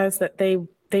read it as that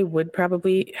they would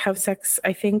probably have sex,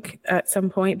 I think, at some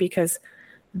point, because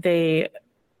the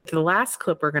last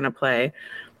clip we're gonna play,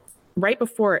 right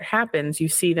before it happens, you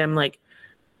see them like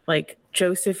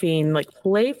Josephine like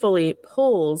playfully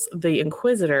pulls the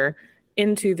Inquisitor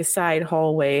into the side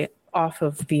hallway off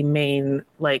of the main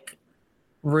like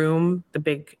room, the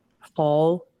big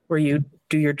hall where you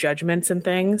do your judgments and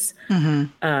things.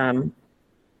 And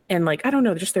like, I don't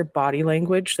know, just their body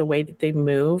language, the way that they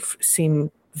move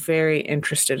seem very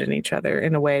interested in each other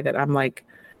in a way that I'm like,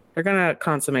 they're going to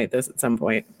consummate this at some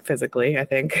point physically, I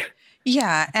think.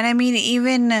 Yeah. And I mean,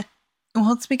 even,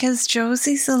 well, it's because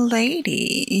Josie's a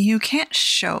lady. You can't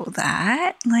show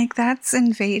that. Like, that's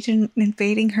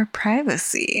invading her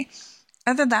privacy.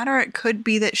 Either that, or it could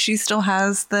be that she still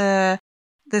has the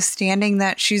standing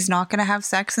that she's not going to have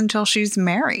sex until she's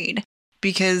married,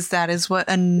 because that is what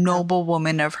a noble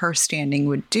woman of her standing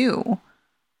would do.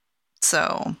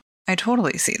 So I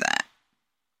totally see that.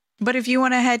 But if you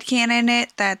want to headcanon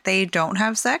it that they don't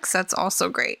have sex, that's also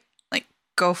great. Like,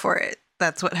 go for it.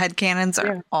 That's what headcanons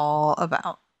are all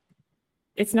about.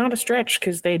 It's not a stretch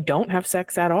because they don't have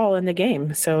sex at all in the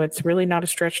game. So it's really not a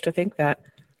stretch to think that.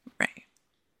 Right.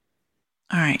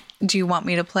 All right. Do you want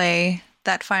me to play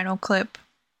that final clip?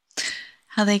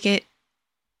 How they get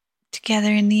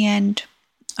together in the end?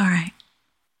 All right.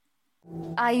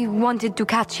 I wanted to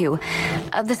catch you.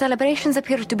 The celebrations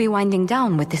appear to be winding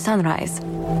down with the sunrise.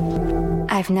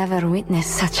 I've never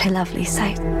witnessed such a lovely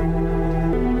sight.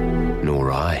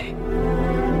 Nor I.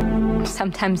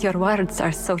 Sometimes your words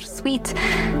are so sweet,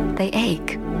 they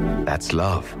ache. That's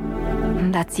love.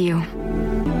 That's you.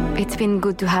 It's been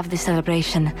good to have the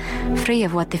celebration, free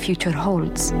of what the future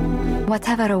holds.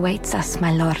 Whatever awaits us,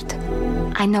 my lord,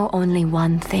 I know only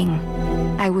one thing.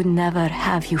 I would never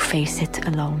have you face it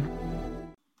alone.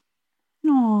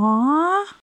 Aww.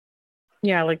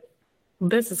 Yeah, like,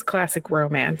 this is classic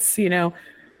romance, you know?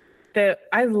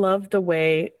 I love the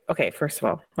way, okay, first of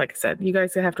all, like I said, you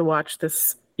guys have to watch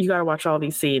this. You got to watch all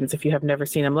these scenes. If you have never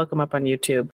seen them, look them up on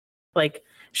YouTube. Like,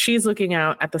 she's looking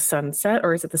out at the sunset,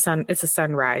 or is it the sun? It's a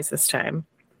sunrise this time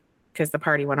because the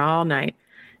party went all night.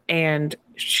 And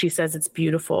she says it's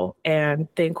beautiful. And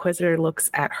the Inquisitor looks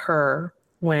at her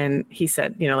when he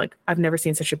said, you know, like, I've never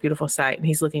seen such a beautiful sight. And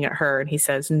he's looking at her and he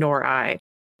says, nor I.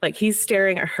 Like, he's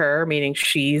staring at her, meaning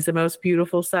she's the most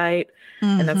beautiful sight.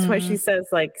 And that's why she says,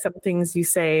 like, some things you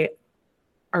say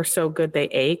are so good they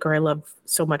ache, or I love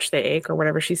so much they ache, or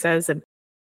whatever she says. And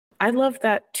I love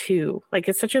that too. Like,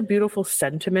 it's such a beautiful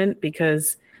sentiment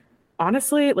because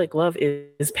honestly, like, love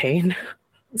is pain.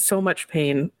 So much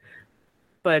pain.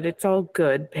 But it's all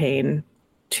good pain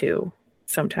too,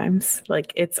 sometimes.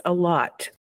 Like, it's a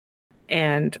lot.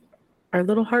 And our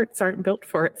little hearts aren't built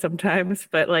for it sometimes.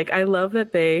 But, like, I love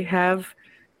that they have,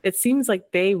 it seems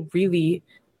like they really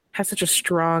have such a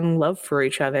strong love for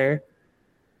each other.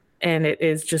 And it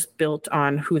is just built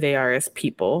on who they are as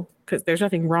people. Because there's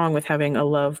nothing wrong with having a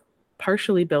love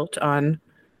partially built on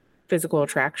physical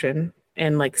attraction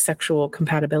and, like, sexual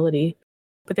compatibility.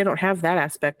 But they don't have that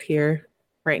aspect here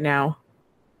right now.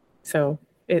 So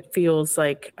it feels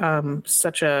like it's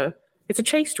a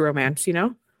chaste romance, you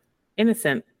know?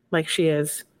 Innocent, like she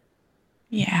is.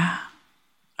 Yeah.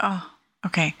 Oh,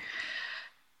 okay.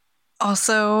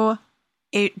 Also,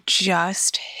 it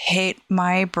just hit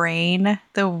my brain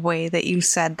the way that you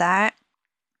said that.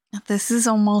 This is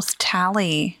almost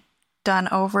Tally done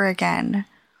over again.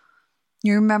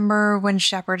 You remember when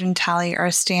Shepard and Tally are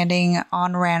standing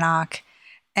on Rannoch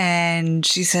and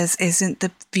she says, "Isn't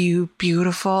the view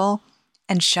beautiful?"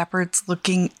 And Shepard's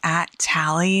looking at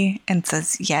Tally and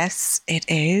says, "Yes, it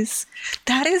is."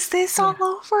 That is this all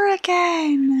over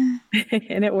again.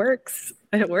 And it works.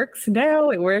 It works now.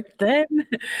 It worked then.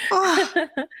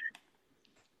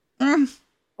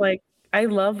 Like, I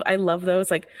love those.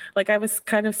 Like I was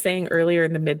kind of saying earlier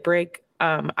in the mid-break,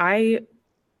 a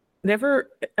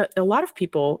lot of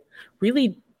people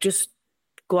really just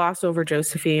gloss over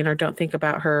Josephine or don't think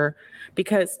about her,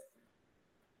 because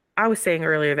I was saying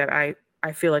earlier that I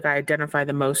feel like I identify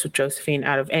the most with Josephine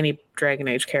out of any Dragon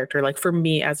Age character. Like, for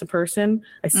me as a person,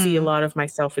 I see a lot of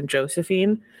myself in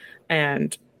Josephine.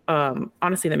 And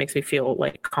honestly, that makes me feel,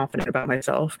 like, confident about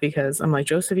myself, because I'm like,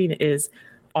 Josephine is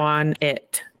on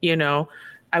it, you know?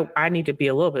 I need to be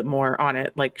a little bit more on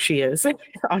it like she is,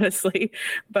 honestly.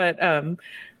 But,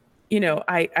 you know,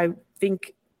 I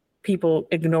think people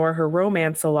ignore her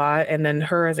romance a lot, and then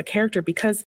her as a character,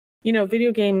 because, you know,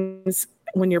 video games,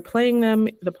 when you're playing them,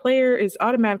 the player is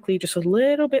automatically just a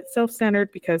little bit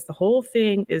self-centered because the whole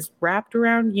thing is wrapped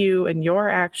around you and your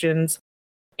actions,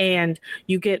 and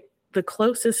you get the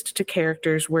closest to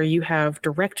characters where you have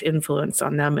direct influence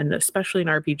on them. And especially in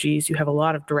RPGs, you have a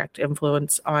lot of direct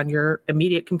influence on your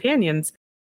immediate companions.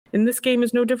 And this game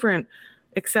is no different,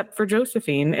 except for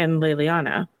Josephine and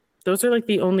Leliana. Those are, like,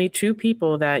 the only two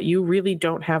people that you really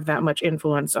don't have that much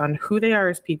influence on who they are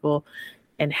as people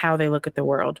and how they look at the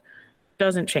world.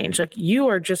 doesn't change. Like, you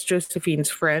are just Josephine's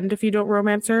friend if you don't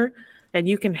romance her, and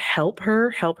you can help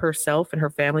herself and her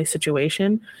family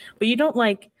situation, but you don't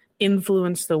like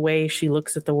influence the way she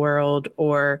looks at the world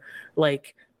or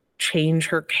like change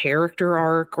her character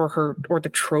arc or the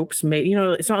tropes made.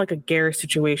 It's not like a Garrus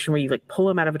situation where you like pull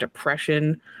him out of a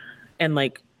depression and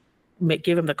like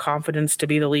give him the confidence to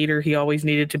be the leader he always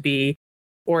needed to be.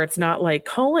 Or it's not like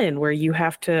Cullen where you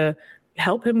have to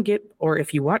help him get, or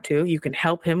if you want to, you can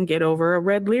help him get over a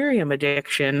red lyrium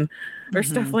addiction or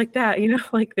stuff like that.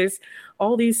 Like there's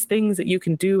all these things that you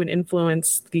can do and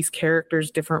influence these characters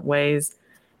different ways.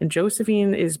 And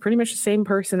Josephine is pretty much the same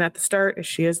person at the start as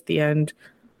she is at the end.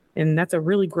 And that's a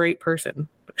really great person.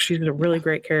 She's a really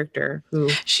great character who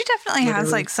she definitely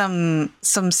has like some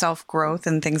self-growth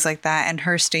and things like that. And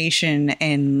her station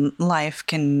in life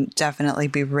can definitely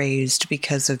be raised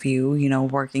because of you,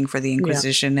 working for the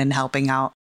Inquisition and helping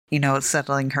out,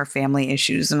 settling her family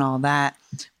issues and all that.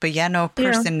 But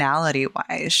personality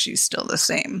wise, she's still the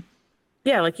same.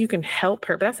 Yeah, like you can help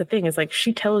her. But that's the thing is like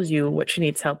she tells you what she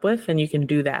needs help with and you can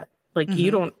do that. Like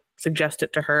you don't suggest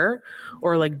it to her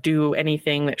or like do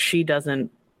anything that she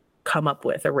doesn't come up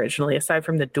with originally aside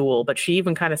from the duel. But she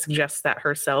even kind of suggests that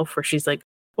herself where she's like,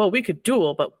 well, we could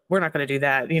duel, but we're not going to do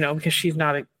that, because she's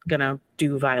not going to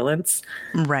do violence.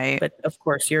 Right. But of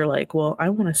course you're like, well, I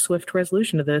want a swift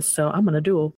resolution to this, so I'm going to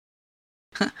duel.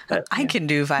 But, I can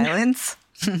do violence.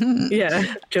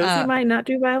 Yeah. Josie might not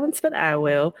do violence, but I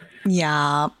will.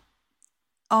 Yeah.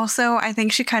 Also, I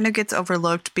think she kind of gets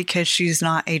overlooked because she's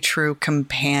not a true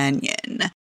companion.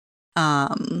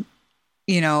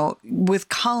 With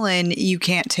Cullen, you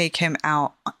can't take him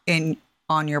out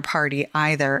on your party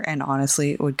either. And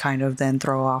honestly, it would kind of then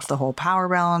throw off the whole power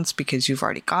balance because you've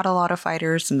already got a lot of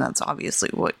fighters. And that's obviously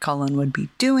what Cullen would be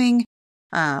doing.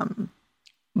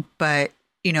 But,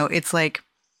 it's like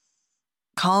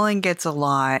Cullen gets a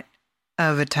lot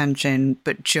of attention,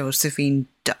 but Josephine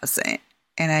doesn't.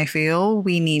 And I feel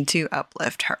we need to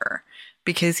uplift her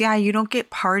because, you don't get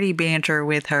party banter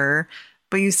with her,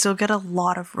 but you still get a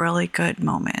lot of really good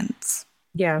moments.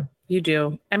 Yeah, you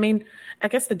do. I mean, I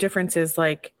guess the difference is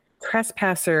like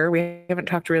Trespasser. We haven't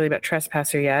talked really about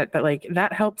Trespasser yet, but like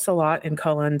that helps a lot in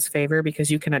Cullen's favor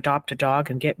because you can adopt a dog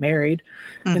and get married.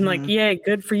 And like, yay,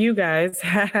 good for you guys.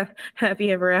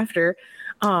 Happy ever after.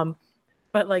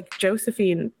 But like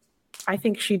Josephine, I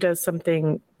think she does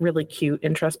something really cute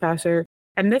in Trespasser.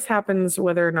 And this happens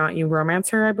whether or not you romance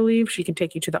her, I believe. She can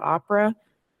take you to the opera.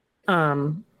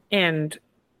 And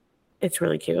it's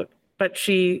really cute. But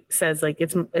she says like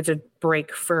it's a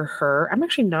break for her. I'm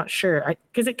actually not sure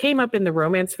because it came up in the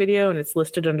romance video and it's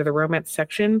listed under the romance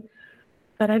section.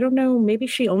 But I don't know. Maybe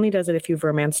she only does it if you've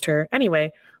romanced her.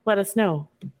 Anyway, let us know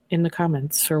in the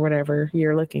comments or whatever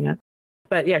you're looking at.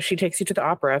 But yeah, she takes you to the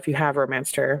opera if you have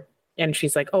romanced her. And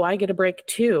she's like, oh, I get a break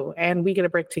too. And we get a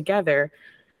break together.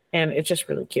 And it's just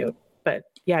really cute. But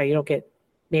yeah, you don't get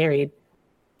married.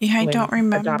 Yeah, I don't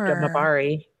remember. Adopt a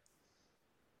Mabari.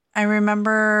 I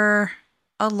remember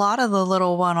a lot of the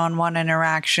little one-on-one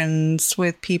interactions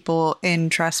with people in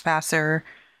Trespasser.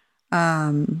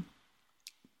 But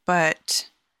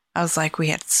I was like, we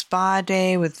had spa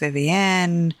day with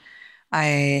Vivienne.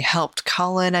 I helped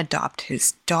Cullen adopt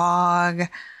his dog.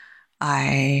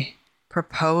 I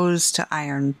proposed to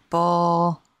Iron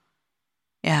Bull.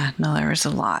 Yeah, no, there was a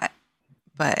lot.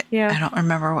 But I don't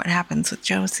remember what happens with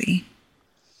Josie.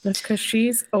 That's because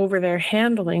she's over there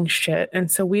handling shit.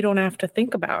 And so we don't have to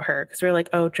think about her because we're like,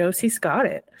 oh, Josie's got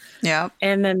it. Yeah.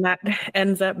 And then that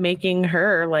ends up making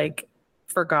her like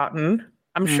forgotten.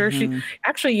 I'm sure she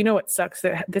actually, what sucks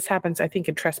that this happens, I think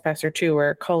in Trespasser too,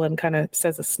 where Cullen kind of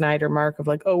says a Snyder mark of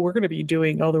like, oh, we're going to be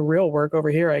doing all the real work over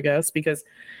here, I guess, because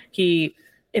he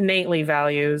innately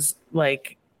values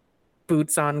like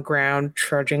boots on ground,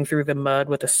 trudging through the mud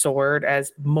with a sword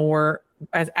as more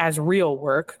as real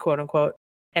work, quote unquote.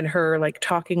 And her like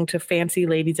talking to fancy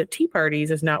ladies at tea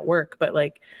parties is not work, but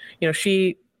like,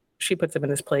 she puts him in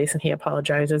his place and he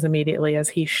apologizes immediately as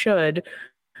he should.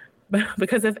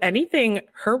 Because if anything,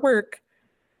 her work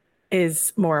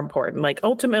is more important. Like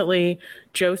ultimately,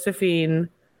 Josephine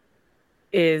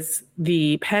is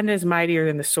the pen is mightier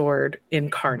than the sword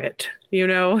incarnate.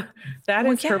 That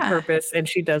is her purpose, and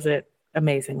she does it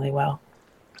amazingly well.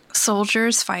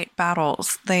 Soldiers fight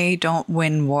battles. They don't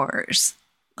win wars.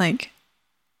 Like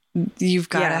you've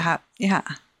got to have,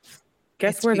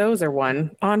 Guess it's where those are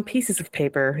won? On pieces of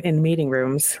paper in meeting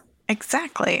rooms.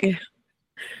 Exactly. Yeah.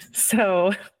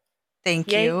 So.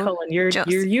 Thank you. Yay, Cullen, you're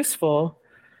useful,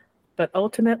 but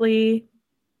ultimately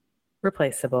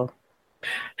replaceable.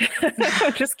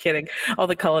 Just kidding. All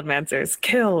the Cullen Mancers.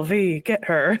 Kill V, get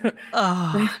her.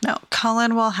 Oh, no.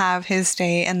 Cullen will have his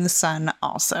day in the sun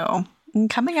also. And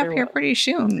coming up here pretty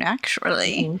soon,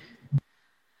 actually. Mm-hmm.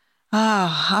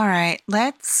 Oh, all right.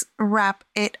 Let's wrap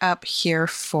it up here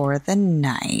for the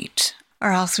night.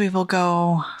 Or else we will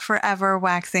go forever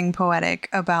waxing poetic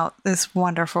about this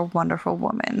wonderful, wonderful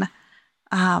woman.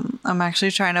 I'm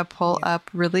actually trying to pull up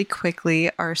really quickly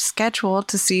our schedule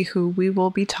to see who we will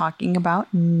be talking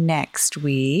about next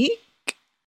week.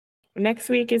 Next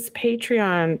week is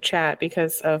Patreon chat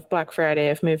because of Black Friday.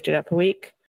 I've moved it up a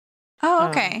week. Oh,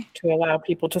 okay. To allow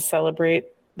people to celebrate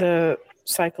the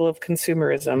cycle of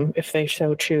consumerism if they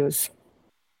so choose.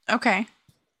 Okay.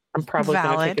 I'm probably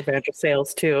going to take advantage of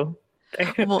sales too.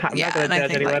 Well, yeah, and I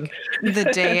think like,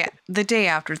 the day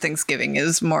after Thanksgiving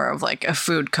is more of like a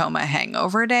food coma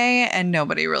hangover day, and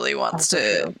nobody really wants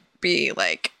to be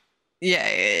like,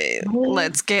 yeah,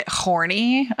 let's get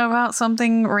horny about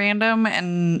something random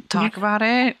and talk about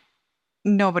it.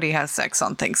 Nobody has sex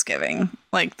on Thanksgiving.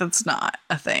 Like, that's not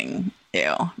a thing.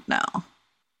 Ew, no.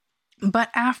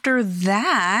 But after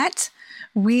that,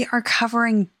 we are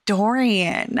covering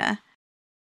Dorian.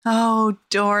 Oh,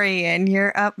 Dorian,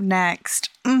 you're up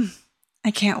next. I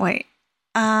can't wait.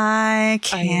 I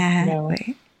can't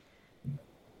wait.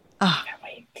 Oh,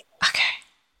 okay.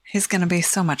 He's going to be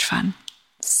so much fun.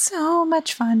 So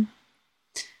much fun.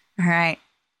 All right.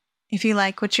 If you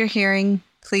like what you're hearing,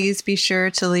 please be sure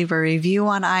to leave a review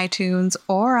on iTunes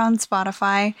or on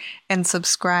Spotify and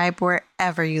subscribe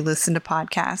wherever you listen to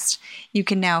podcasts. You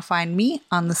can now find me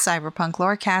on the Cyberpunk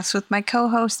Lorecast with my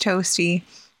co-host Toasty,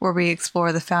 where we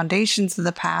explore the foundations of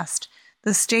the past,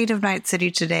 the state of Night City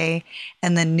today,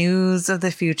 and the news of the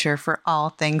future for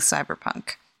all things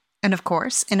cyberpunk. And of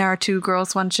course, in our Two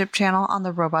Girls One Ship channel on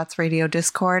the Robots Radio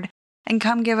Discord, and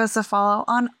come give us a follow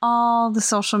on all the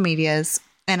social medias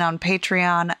and on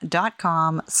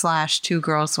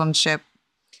patreon.com/twogirlsoneship.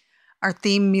 Our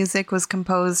theme music was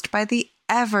composed by the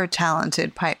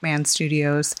ever-talented Pipeman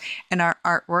Studios, and our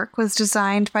artwork was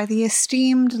designed by the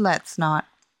esteemed Let's Not.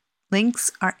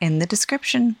 Links are in the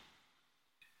description.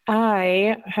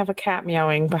 I have a cat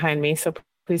meowing behind me, so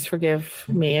please forgive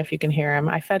me if you can hear him.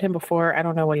 I fed him before. I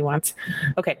don't know what he wants.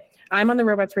 Okay. I'm on the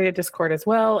Robots Radio Discord as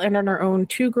well, and on our own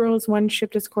Two Girls One Ship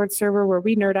Discord server where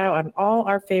we nerd out on all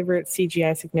our favorite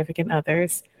CGI significant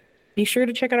others. Be sure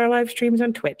to check out our live streams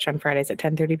on Twitch on Fridays at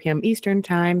 10:30 p.m. Eastern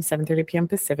Time, 7:30 p.m.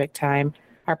 Pacific Time.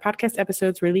 Our podcast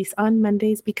episodes release on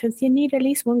Mondays because you need at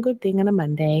least one good thing on a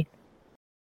Monday.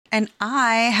 And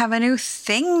I have a new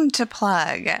thing to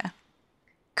plug.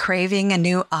 Craving a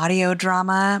new audio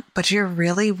drama, but you're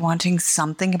really wanting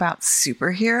something about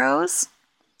superheroes?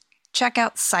 Check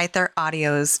out Scyther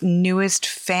Audio's newest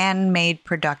fan-made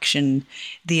production,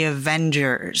 The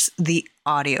Avengers, the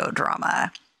audio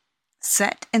drama.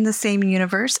 Set in the same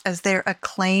universe as their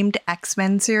acclaimed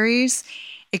X-Men series,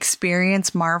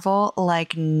 experience Marvel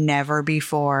like never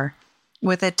before.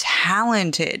 With a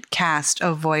talented cast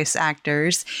of voice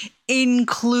actors,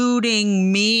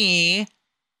 including me,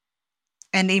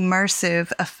 and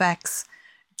immersive effects.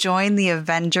 Join the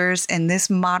Avengers in this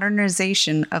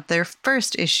modernization of their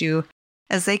first issue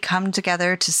as they come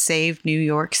together to save New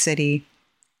York City.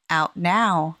 Out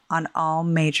now on all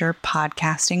major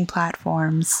podcasting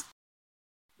platforms.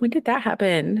 When did that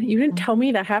happen? You didn't tell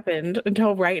me that happened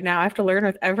until right now. I have to learn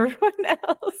with everyone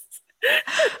else.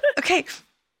 Okay.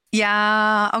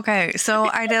 Yeah. Okay. So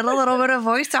I did a little bit of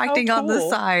voice acting on the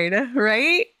side,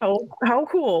 right? Oh, how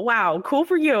cool. Wow. Cool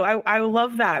for you. I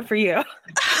love that for you.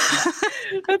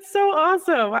 That's so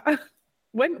awesome.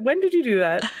 When did you do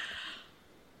that?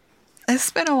 It's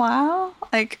been a while.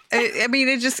 Like, I mean,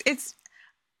 it's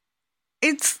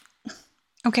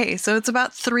okay. So it's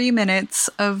about 3 minutes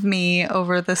of me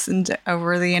over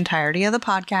the entirety of the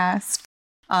podcast.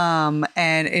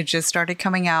 And it just started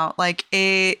coming out. Like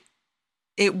it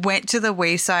went to the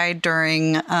wayside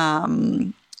during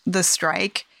the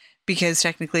strike because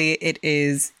technically it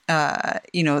is,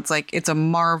 it's a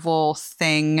Marvel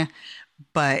thing,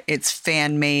 but it's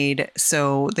fan made.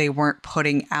 So they weren't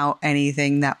putting out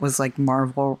anything that was like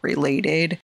Marvel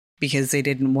related because they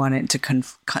didn't want it to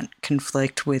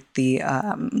conflict with the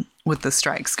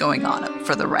strikes going on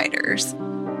for the writers.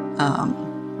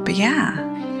 But yeah.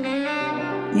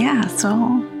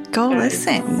 So go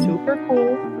listen. Super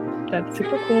cool. That's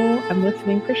super cool. I'm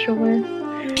listening for sure.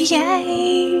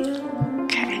 Yay!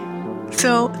 Okay.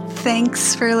 So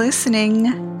thanks for listening.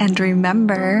 And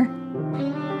remember,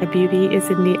 the beauty is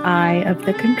in the eye of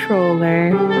the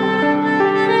controller.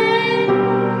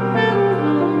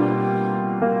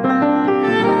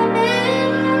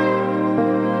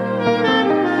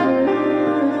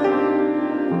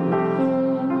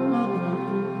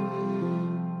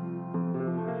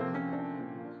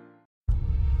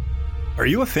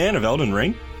 you a fan of Elden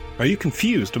Ring? Are you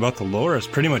confused about the lore as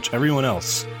pretty much everyone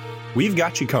else? We've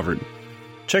got you covered.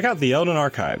 Check out the Elden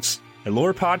Archives, a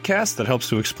lore podcast that helps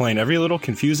to explain every little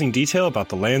confusing detail about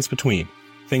the lands between.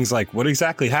 Things like what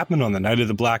exactly happened on the Night of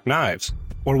the Black Knives,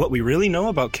 or what we really know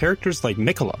about characters like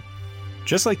Mikola.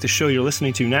 Just like the show you're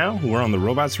listening to now, we're on the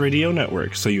Robots Radio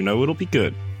Network, so you know it'll be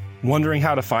good. Wondering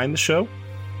how to find the show?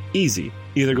 Easy.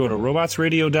 Either go to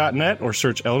robotsradio.net or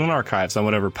search Elden Archives on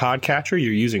whatever podcatcher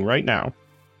you're using right now.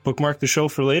 Bookmark the show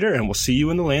for later, and we'll see you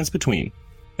in the lands between.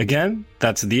 Again,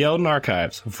 that's The Elden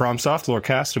Archives, a FromSoft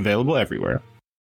Lorecast available everywhere.